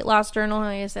like a weight loss journal.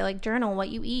 How you say like journal what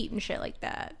you eat and shit like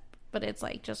that, but it's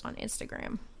like just on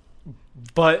Instagram.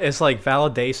 But it's like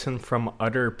validation from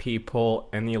other people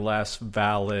any less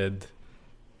valid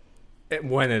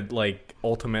when it like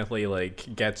ultimately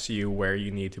like gets you where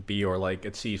you need to be, or like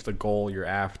achieves the goal you're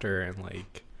after, and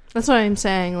like that's what I'm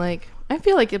saying. Like I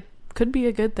feel like it could be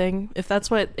a good thing if that's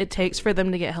what it takes for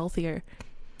them to get healthier.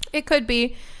 It could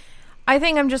be. I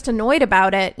think I'm just annoyed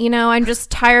about it. You know, I'm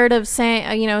just tired of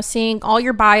seeing all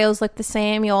your bios look the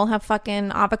same. You all have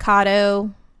fucking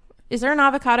avocado. Is there an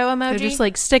avocado emoji? They're just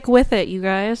like, stick with it, you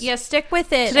guys. Yeah, stick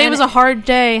with it. Today was a hard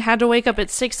day. Had to wake up at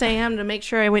 6 a.m. to make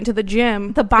sure I went to the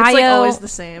gym. The bio. It's like always the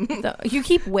same. You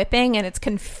keep whipping and it's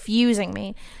confusing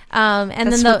me. And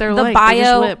that's then what they're the like. bio. They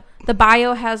just whip. The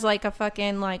bio has like a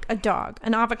fucking like a dog,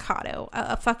 an avocado,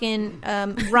 a fucking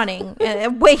running,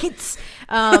 weights,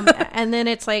 and then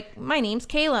it's like my name's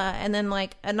Kayla, and then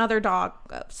like another dog,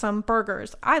 some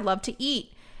burgers. I love to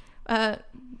eat.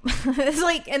 It's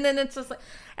like, and then it's just like,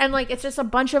 and like it's just a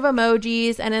bunch of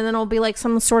emojis, and then it'll be like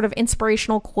some sort of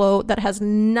inspirational quote that has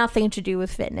nothing to do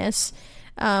with fitness.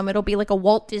 It'll be like a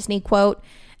Walt Disney quote.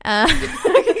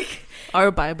 Or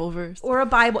a Bible verse. Or a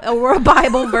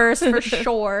Bible verse for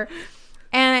sure.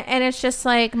 And it's just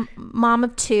like mom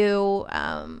of two,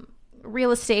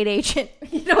 real estate agent.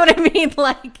 You know what I mean?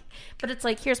 Like, but it's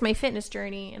like, here's my fitness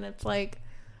journey. And it's like,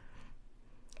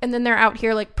 and then they're out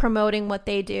here like promoting what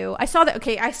they do. I saw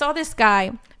this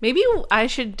guy. Maybe I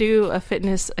should do a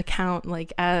fitness account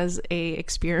like as a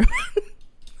experiment.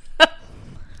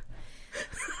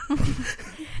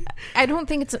 I don't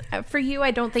think it's for you.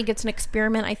 I don't think it's an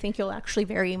experiment. I think you'll actually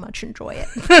very much enjoy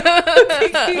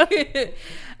it.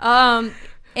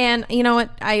 And you know what?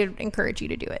 I encourage you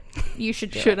to do it. You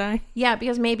should do it. Should I? Yeah,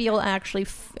 because maybe you'll actually.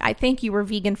 I think you were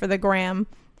vegan for the gram.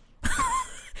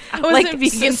 I wasn't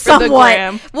vegan for the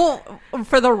gram. Well,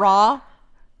 for the raw,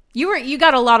 you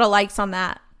got a lot of likes on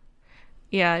that.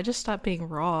 Yeah, I just stopped being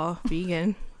raw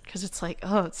vegan because it's like,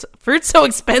 fruit's so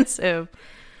expensive.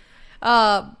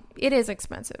 It is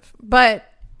expensive, but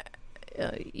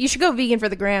you should go vegan for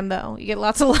the gram, though. You get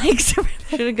lots of likes.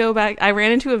 Should go back. I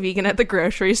ran into a vegan at the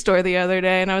grocery store the other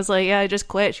day, and I was like, yeah, I just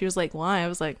quit. She was like, why? I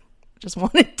was like, just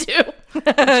wanted to.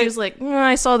 And she was like,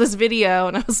 I saw this video,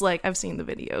 and I was like, I've seen the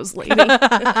videos, lady.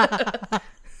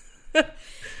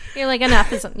 You're like,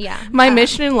 enough isn't, yeah. My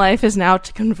mission in life is now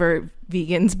to convert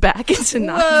vegans back into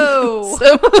non-vegans.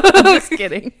 So, I'm just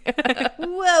kidding.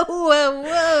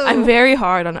 Whoa. I'm very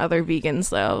hard on other vegans,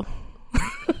 though.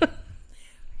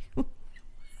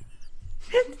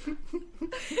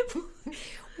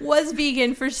 Was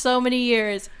vegan for so many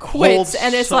years, quits,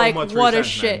 and it's like, what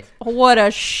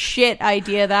a shit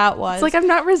idea that was. It's like, I'm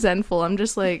not resentful. I'm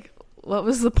just like, what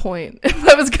was the point if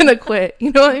I was gonna quit?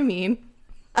 You know what I mean?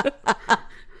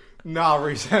 Not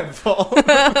resentful.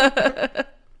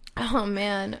 Oh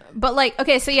man, but like,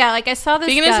 okay, so yeah, like I saw this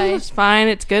veganism guy. is fine.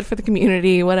 It's good for the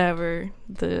community, whatever,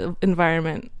 the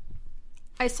environment.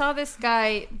 I saw this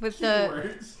guy with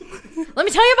the. Let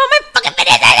me tell you about my fucking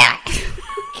fitness.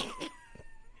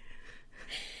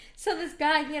 So this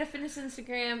guy, he had a fitness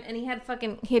Instagram, and he had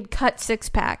cut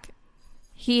 6-pack.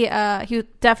 He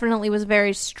definitely was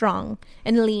very strong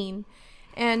and lean,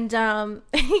 and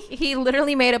he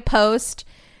literally made a post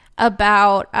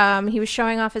about he was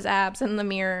showing off his abs in the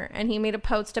mirror, and he made a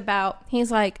post about, he's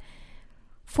like,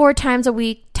 4 times a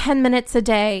week, 10 minutes a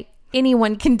day,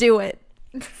 anyone can do it.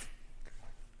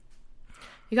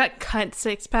 You got cut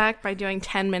 6-pack by doing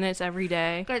 10 minutes every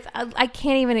day. Guys, I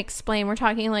can't even explain. We're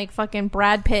talking like fucking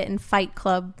Brad Pitt and Fight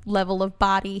Club level of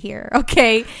body here.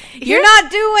 Okay, you're not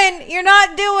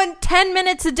doing 10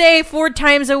 minutes a day 4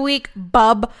 times a week,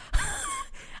 bub.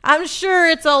 I'm sure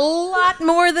it's a lot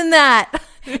more than that.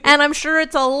 And I'm sure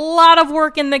it's a lot of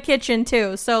work in the kitchen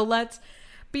too. So let's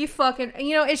be fucking,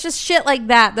 it's just shit like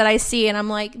that I see, and I'm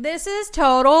like, this is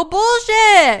total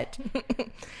bullshit.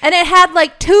 And it had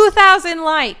like 2,000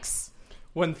 likes.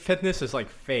 When fitness is like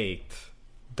faked,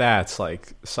 that's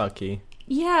like sucky.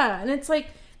 Yeah, and it's like,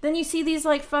 then you see these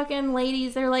like fucking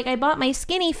ladies, they're like, I bought my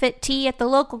Skinny Fit tee at the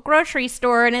local grocery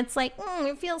store, and it's like,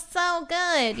 it feels so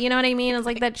good. You know what I mean? It's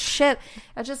like that shit.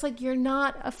 It's just like, you're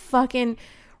not a fucking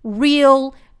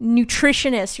real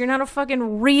nutritionist. You're not a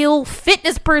fucking real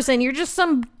fitness person. You're just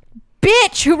some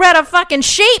bitch who read a fucking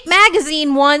Shape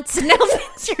magazine once and now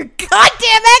thinks you're a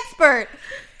goddamn expert.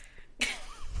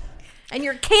 And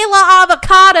your Kayla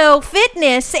Avocado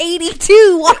Fitness 82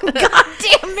 on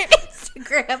goddamn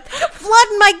Instagram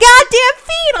flooding my goddamn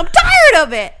feed. I'm tired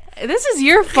of it. This is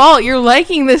your fault. You're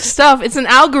liking this stuff. It's an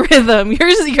algorithm. You're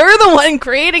the one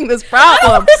creating this problem. I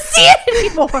don't want to see it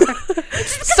anymore.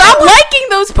 Stop liking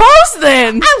those posts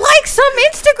then. I like some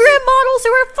Instagram models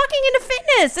who are fucking into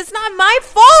fitness. It's not my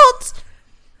fault.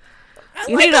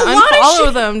 You need to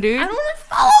unfollow them, dude. I don't want to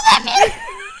follow them, man.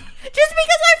 Just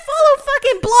because I follow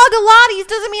fucking Blogilates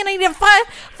doesn't mean I need to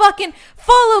fucking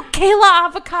follow Kayla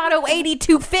Avocado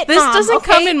 82 Fit This Mom, doesn't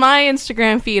okay? come in my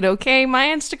Instagram feed, okay? My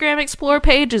Instagram Explore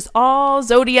page is all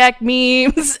Zodiac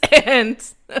memes and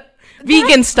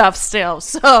vegan stuff still,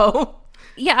 so...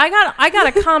 Yeah, I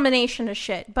got a combination of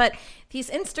shit, but these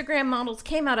Instagram models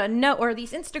came out of nowhere.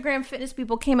 These Instagram fitness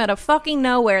people came out of fucking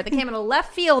nowhere. They came out of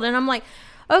left field, and I'm like...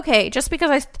 Okay, just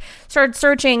because I started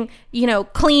searching,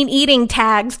 clean eating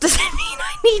tags doesn't mean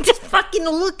I need to fucking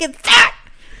look at that.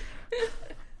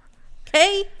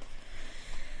 Okay?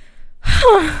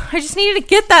 I just needed to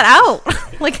get that out.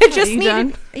 Like, I just needed...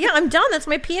 done? Yeah, I'm done. That's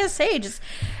my PSA.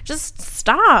 Just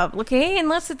stop, okay?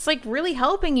 Unless it's, like, really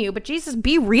helping you. But, Jesus,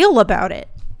 be real about it.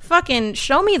 Fucking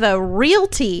show me the real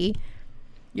tea.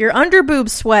 Your underboob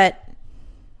sweat.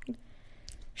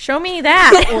 Show me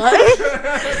that. What?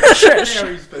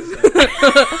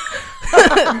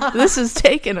 This is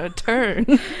taking a turn.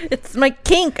 It's my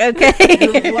kink,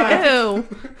 okay? Ew.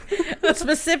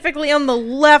 Specifically on the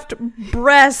left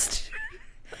breast.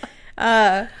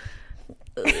 What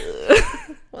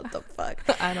the fuck?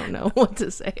 I don't know what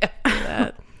to say after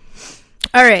that.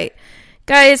 All right.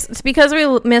 Guys, it's because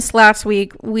we missed last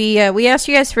week. We asked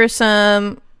you guys for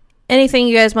anything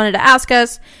you guys wanted to ask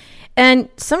us. And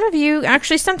some of you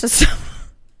actually sent us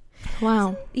stuff.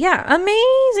 Wow. Yeah,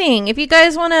 amazing. If you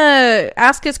guys want to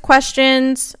ask us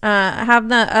questions,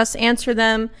 have us answer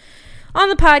them on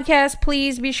the podcast,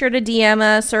 please be sure to DM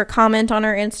us or comment on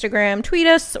our Instagram, tweet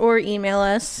us, or email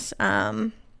us.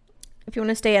 If you want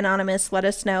to stay anonymous, let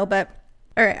us know. But,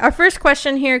 all right, our first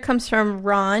question here comes from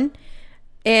Ron.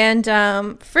 And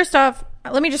first off,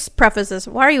 let me just preface this.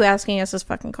 Why are you asking us this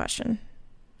fucking question?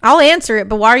 I'll answer it,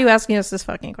 but why are you asking us this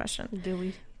fucking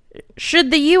question? Should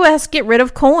the U.S. get rid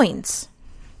of coins?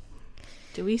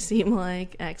 Do we seem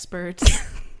like experts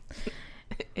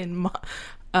in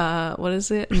what is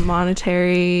it?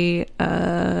 Monetary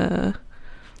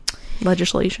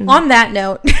legislation? On that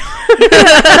note,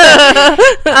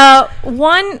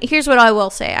 here's what I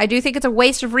will say. I do think it's a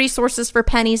waste of resources for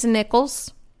pennies and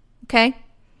nickels. Okay?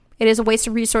 It is a waste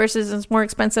of resources, and it's more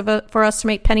expensive for us to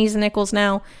make pennies and nickels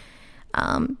now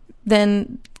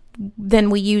than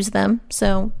we use them.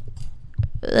 So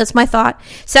that's my thought.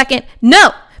 Second,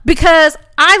 no, because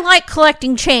I like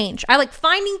collecting change. I like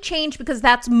finding change because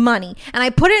that's money. And I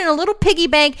put it in a little piggy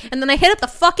bank, and then I hit up the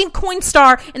fucking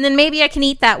Coinstar, and then maybe I can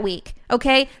eat that week.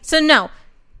 Okay? So no,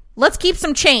 let's keep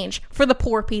some change for the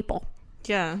poor people.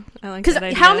 Yeah, I like that idea.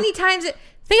 Because how many times...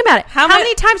 Think about it. How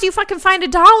many times do you fucking find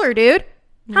 $1, dude?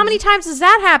 How many times does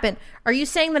that happen? Are you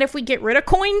saying that if we get rid of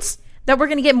coins, that we're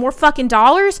going to get more fucking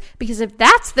dollars? Because if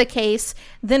that's the case,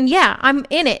 then yeah, I'm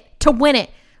in it to win it.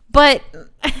 But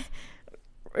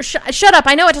shut up.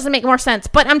 I know it doesn't make more sense,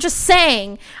 but I'm just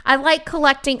saying I like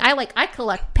collecting. I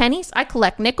collect pennies. I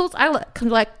collect nickels. I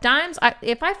collect dimes.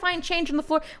 If I find change on the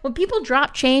floor, when people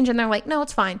drop change and they're like, no,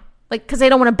 it's fine. Like, because they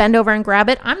don't want to bend over and grab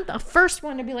it. I'm the first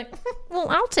one to be like, well,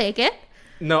 I'll take it.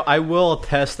 No, I will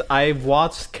attest. I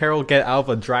watched Carol get out of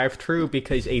a drive-thru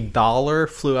because $1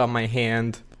 flew out of my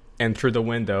hand and through the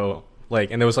window,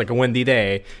 and it was like a windy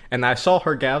day, and I saw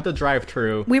her get out of the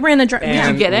drive-thru. We were in a and Did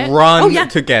you get it? run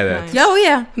to get it. Nice. Oh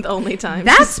yeah, The only time.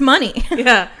 that's money.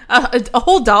 yeah, a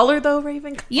whole $1 though,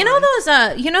 Raven. You know those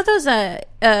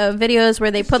videos where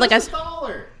they put like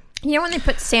 $1. you know when they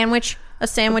put a sandwich in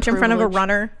front of a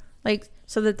runner, like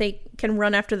so that they can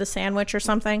run after the sandwich or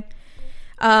something.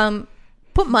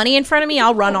 Put money in front of me,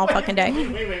 I'll run all fucking day.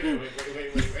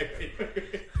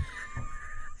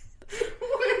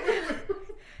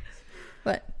 Wait.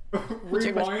 What?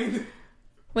 Rewind.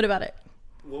 What about it?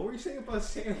 What were you saying about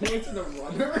sandwich and a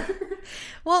runner?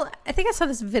 Well, I think I saw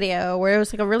this video where it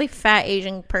was like a really fat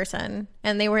Asian person,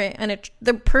 and they were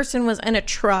the person was in a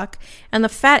truck, and the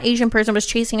fat Asian person was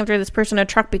chasing after this person in a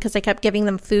truck because they kept giving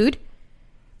them food.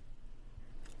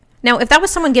 Now, if that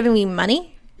was someone giving me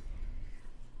money,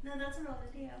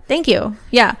 Thank you.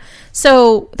 Yeah.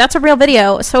 So that's a real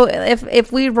video. So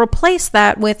if we replace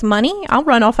that with money, I'll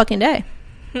run all fucking day.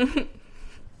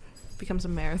 Becomes a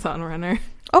marathon runner.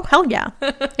 Oh, hell yeah.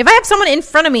 If I have someone in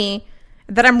front of me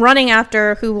that I'm running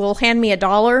after who will hand me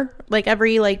 $1 like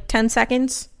every like 10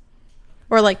 seconds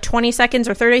or like 20 seconds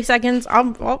or 30 seconds,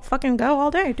 I'll fucking go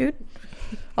all day, dude.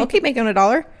 I'll keep making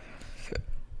 $1.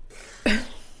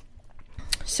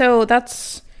 So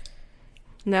that's...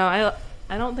 No,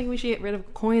 I don't think we should get rid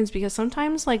of coins because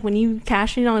sometimes, like, when you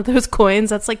cash in on those coins,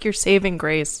 that's like your saving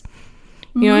grace.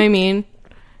 You know what I mean?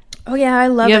 Oh, yeah, I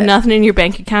love it. You have nothing in your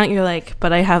bank account, you're like,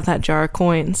 but I have that jar of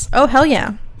coins. Oh, hell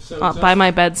yeah. By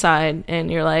my bedside,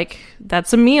 and you're like,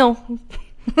 that's a meal.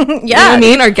 Yeah. You know what I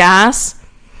mean? Or gas.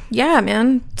 Yeah,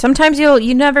 man. Sometimes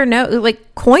you never know.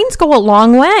 Like, coins go a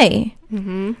long way.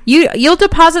 Mm-hmm. You'll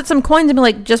deposit some coins and be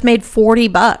like, just made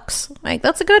 $40. Like,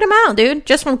 that's a good amount, dude.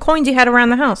 Just from coins you had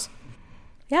around the house.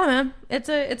 Yeah, man.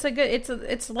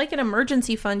 It's like an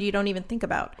emergency fund you don't even think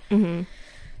about. Mm-hmm.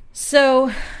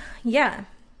 So, yeah.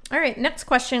 All right. Next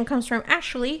question comes from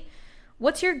Ashley.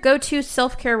 What's your go-to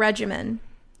self-care regimen?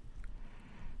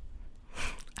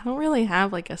 I don't really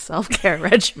have like a self-care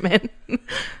regimen.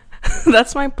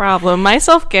 That's my problem. My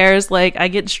self-care is like I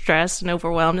get stressed and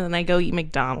overwhelmed and then I go eat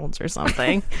McDonald's or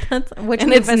something. And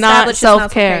it's not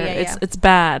self-care. Yeah. It's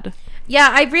bad. Yeah,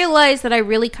 I realized that I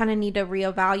really kind of need to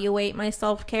reevaluate my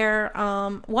self-care.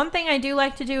 One thing I do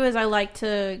like to do is I like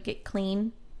to get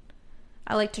clean.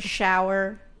 I like to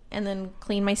shower and then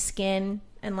clean my skin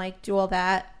and like do all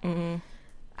that. Mm-hmm.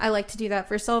 I like to do that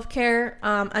for self-care.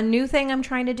 A new thing I'm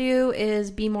trying to do is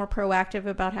be more proactive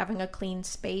about having a clean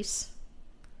space.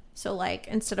 So, like,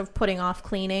 instead of putting off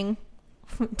cleaning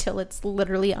until it's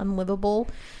literally unlivable,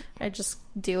 I just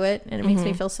do it, and it makes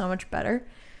me feel so much better.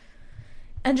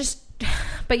 And just,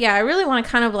 but yeah, I really want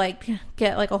to kind of, like,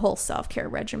 get, like, a whole self-care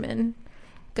regimen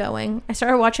going. I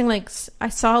started watching, like, I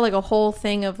saw, like, a whole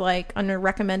thing of, like, under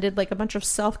recommended, like, a bunch of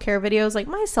self-care videos, like,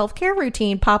 my self-care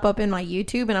routine pop up in my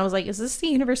YouTube, and I was like, is this the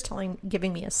universe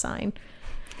giving me a sign?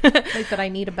 Like, that I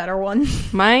need a better one?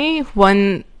 My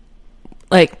one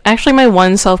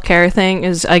self-care thing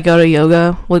is I go to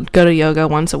yoga. Would go to yoga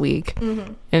once a week.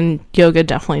 Mm-hmm. And yoga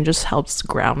definitely just helps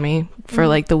ground me for,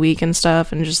 like, the week and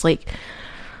stuff, and just, like,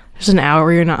 there's an hour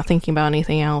where you're not thinking about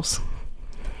anything else.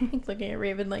 I'm looking at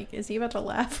Raven like, is he about to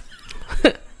laugh?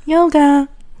 Yoga.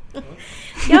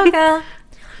 Yoga.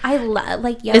 I love,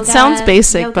 like, yoga. It sounds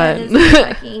basic, yoga but... is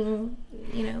fucking,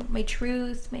 you know, my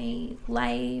truth, my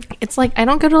life. It's like, I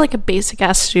don't go to, like, a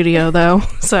basic-ass studio, though,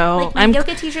 so... Like, my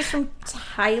yoga teacher's from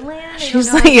Thailand.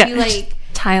 She's like,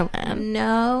 Thailand.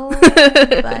 No,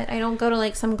 but I don't go to,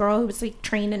 like, some girl who's, like,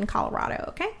 trained in Colorado,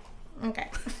 okay?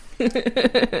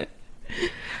 Okay.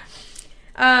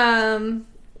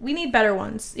 We need better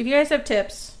ones. If you guys have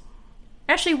tips.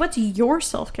 Actually, what's your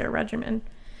self-care regimen?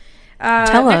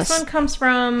 Tell us. Next one comes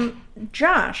from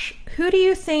Josh. Who do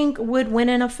you think would win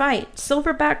in a fight?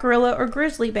 Silverback gorilla or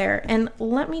grizzly bear? And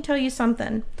let me tell you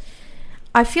something.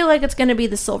 I feel like it's going to be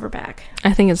the silverback.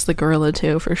 I think it's the gorilla,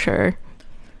 too, for sure.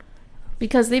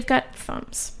 Because they've got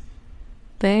thumbs.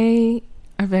 They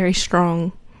are very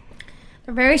strong.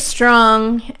 They're very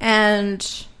strong,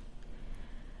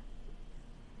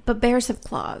 but bears have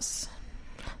claws.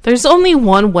 There's only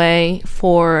one way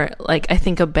for, like, I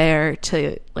think a bear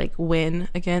to, like, win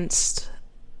against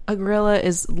a gorilla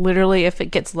is literally if it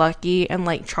gets lucky and,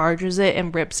 like, charges it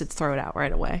and rips its throat out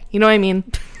right away. You know what I mean?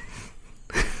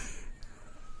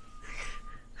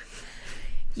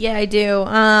 Yeah, I do.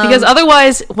 Because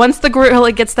otherwise, once the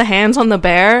gorilla gets the hands on the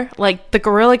bear, like, the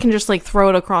gorilla can just, like, throw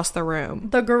it across the room.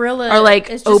 The gorilla or, like,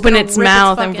 open its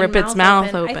mouth and rip its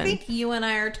mouth open. I think you and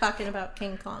I are talking about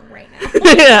King Kong right now.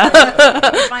 Yeah.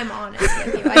 If I'm honest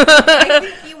with you. I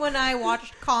think you and I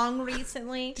watched Kong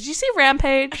recently. Did you see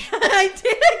Rampage? I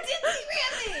did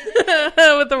see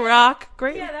Rampage. With The Rock.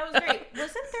 Great. Yeah, that was great.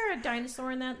 Wasn't there a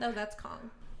dinosaur in that? No, that's Kong.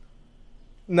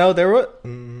 No, there was...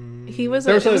 It was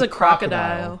a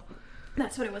crocodile.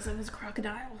 That's what it was. It was a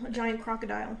crocodile. A giant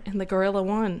crocodile. And the gorilla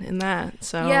won in that,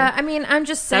 so... Yeah, I mean, I'm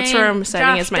just saying... That's where I'm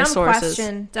setting as my sources.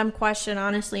 Dumb question,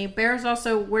 honestly. Bears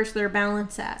also, where's their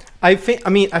balance at? I think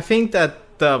that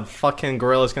the fucking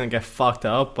gorilla's gonna get fucked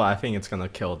up, but I think it's gonna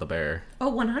kill the bear.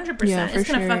 Oh, 100%. Yeah,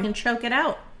 it's gonna fucking choke it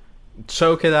out.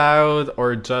 Choke it out,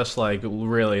 or just, like,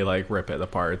 really, like, rip it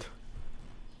apart.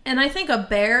 And I think a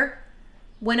bear...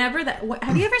 Whenever that,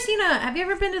 have you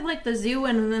ever been to, like, the zoo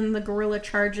and then the gorilla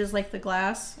charges, like, the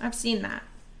glass? I've seen that.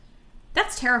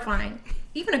 That's terrifying.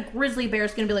 Even a grizzly bear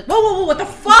is gonna be like, whoa, what the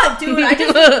fuck, dude? I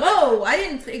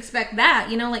didn't expect that.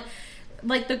 You know,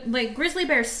 like grizzly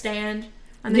bears stand,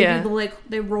 and they do the, like,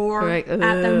 they roar like, at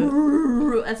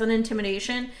them as an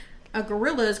intimidation. A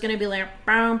gorilla is going to be like,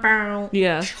 bow, bow,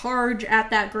 charge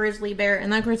at that grizzly bear,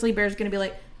 and that grizzly bear is going to be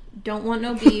like, don't want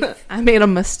no beef. I made a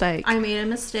mistake.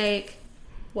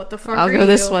 What the fuck I'll go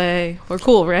this way. We're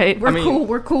cool, right? We're cool,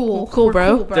 bro. Cool,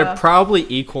 bro. They're probably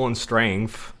equal in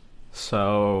strength,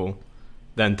 so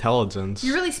the intelligence.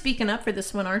 You're really speaking up for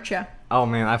this one, aren't you? Oh,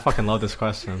 man, I fucking love this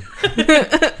question.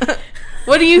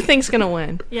 What do you think's going to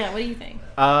win? Yeah, what do you think?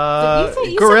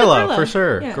 You gorilla, for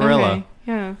sure. Yeah. Gorilla. Okay.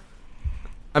 Yeah.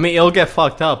 I mean, it'll get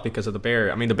fucked up because of the bear.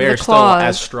 I mean, the bear is still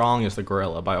as strong as the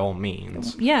gorilla by all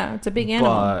means. Yeah, it's a big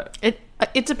animal. But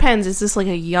it depends. Is this like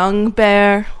a young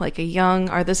bear? Or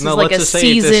this is like a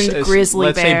seasoned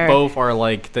grizzly bear? Let's say both are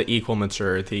like the equal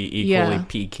maturity, equally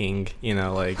peaking,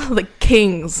 like... the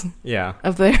kings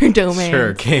of their domain.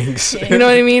 Sure, kings. You know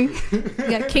what I mean?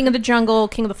 Yeah, king of the jungle,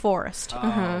 king of the forest.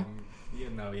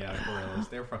 Gorillas.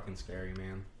 They're fucking scary,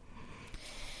 man.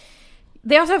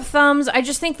 They also have thumbs. I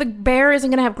just think the bear isn't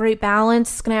going to have great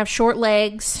balance. It's going to have short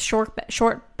legs,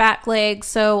 short back legs.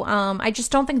 So I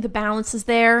just don't think the balance is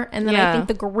there. And then I think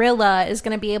the gorilla is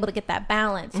going to be able to get that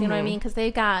balance. You know what I mean? Because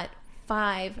they've got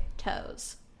 5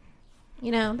 toes.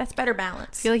 That's better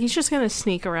balance. I feel like he's just going to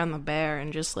sneak around the bear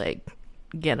and just like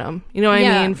get him. You know what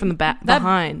I mean? From the back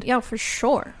behind. Yeah, for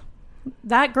sure.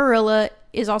 That gorilla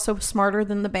is also smarter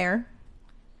than the bear.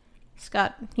 It's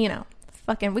got, we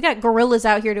got gorillas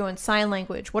out here doing sign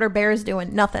language. What are bears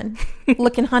doing? Nothing.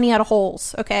 Licking honey out of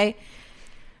holes, okay?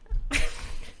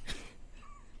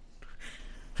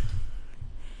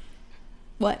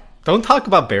 What? Don't talk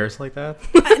about bears like that.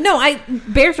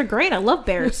 Bears are great. I love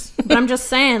bears. But I'm just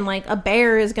saying, like, a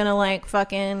bear is going to, like,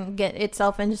 fucking get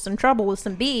itself into some trouble with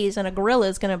some bees, and a gorilla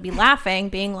is going to be laughing,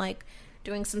 being, like,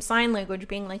 doing some sign language,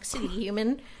 being like, silly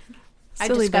human. I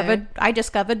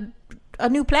discovered a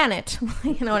new planet.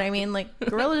 You know what I mean? Like,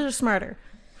 gorillas are smarter.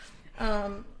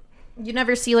 You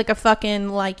never see like a fucking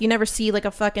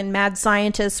mad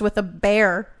scientist with a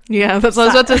bear. Yeah, that's what I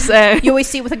was about to say. You always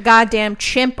see it with a goddamn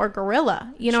chimp or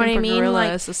gorilla. You know what I mean?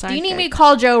 Gorilla Like, do you need me to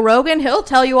call Joe Rogan? He'll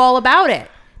tell you all about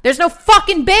it. There's no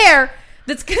fucking bear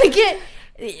that's gonna get.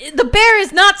 The bear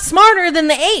is not smarter than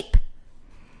the ape.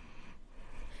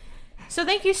 So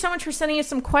thank you so much for sending us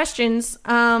some questions.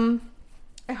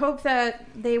 I hope that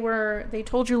they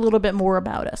told you a little bit more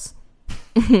about us.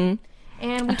 Mm-hmm.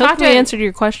 And we answered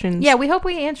your questions. Yeah, we hope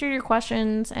we answered your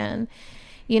questions, and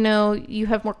you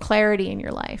have more clarity in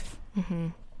your life. Mm-hmm.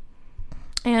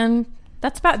 And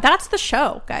that's the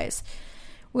show, guys.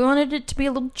 We wanted it to be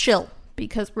a little chill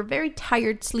because we're very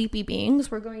tired, sleepy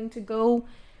beings. We're going to go. What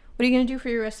are you going to do for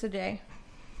your rest of the day?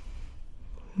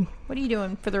 What are you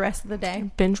doing for the rest of the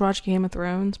day? Binge watch Game of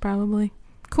Thrones, probably.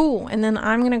 Cool. And then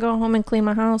I'm going to go home and clean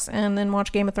my house and then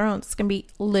watch Game of Thrones. It's going to be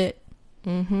lit.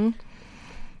 Mm-hmm.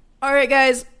 All right,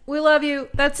 guys. We love you.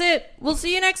 That's it. We'll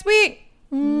see you next week.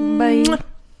 Bye.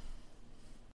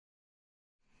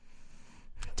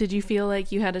 Did you feel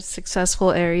like you had a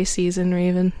successful Aries season,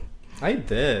 Raven? I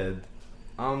did.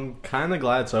 I'm kind of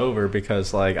glad it's over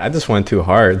because, like, I just went too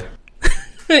hard.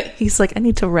 He's like, I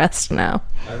need to rest now.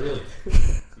 I really do.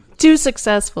 Too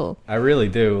successful. I really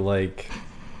do. Like,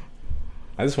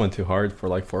 I just went too hard for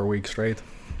like 4 weeks straight.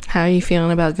 How are you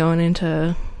feeling about going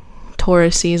into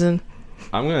Taurus season?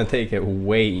 I'm going to take it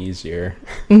way easier.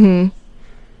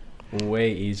 Mm-hmm.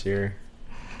 Way easier.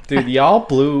 Dude, y'all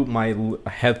blew my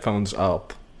headphones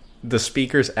up. The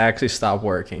speakers actually stopped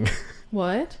working.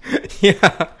 What?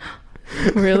 Yeah.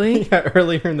 Really? Yeah,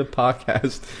 earlier in the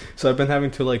podcast. So I've been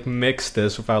having to like mix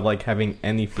this without like having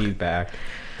any feedback.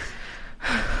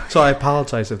 So I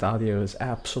apologize if the audio is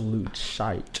absolute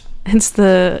shite.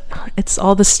 It's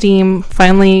all the steam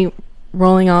finally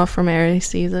rolling off from Aries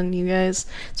season, you guys.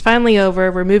 It's finally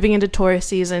over. We're moving into Taurus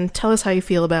season. Tell us how you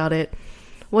feel about it.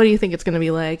 What do you think it's going to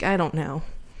be like? I don't know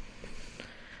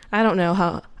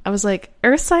how. I was like,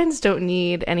 Earth signs don't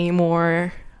need any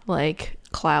more like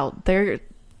clout. They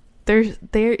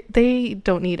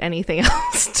don't need anything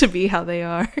else to be how they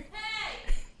are.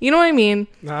 You know what I mean?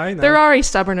 I know. They're already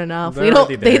stubborn enough. They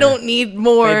don't need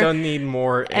more. They don't need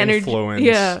more influence.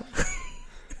 Yeah.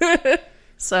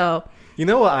 So. You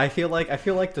know what I feel like? I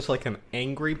feel like there's like an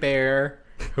angry bear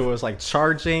who was like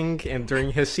charging and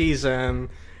during his season,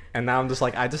 and now I'm just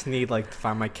like, I just need like to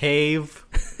find my cave,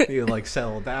 need to like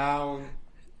settle down,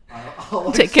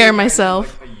 I'll take care of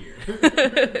myself. Like, a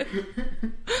year.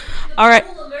 All right.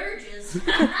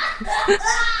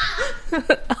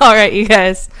 All right, you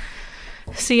guys.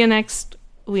 See you next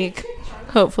week.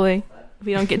 Hopefully, if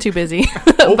we don't get too busy.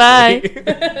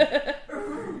 Bye.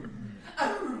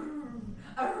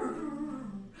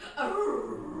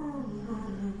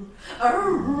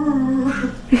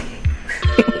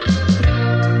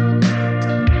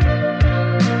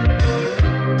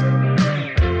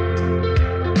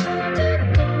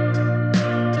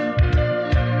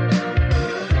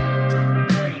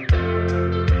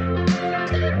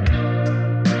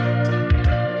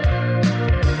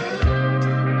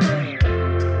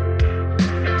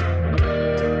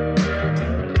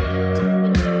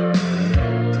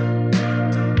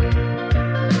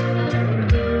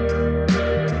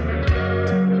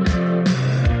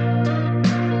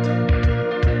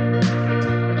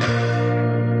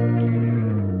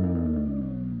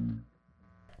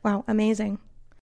 Wow, amazing.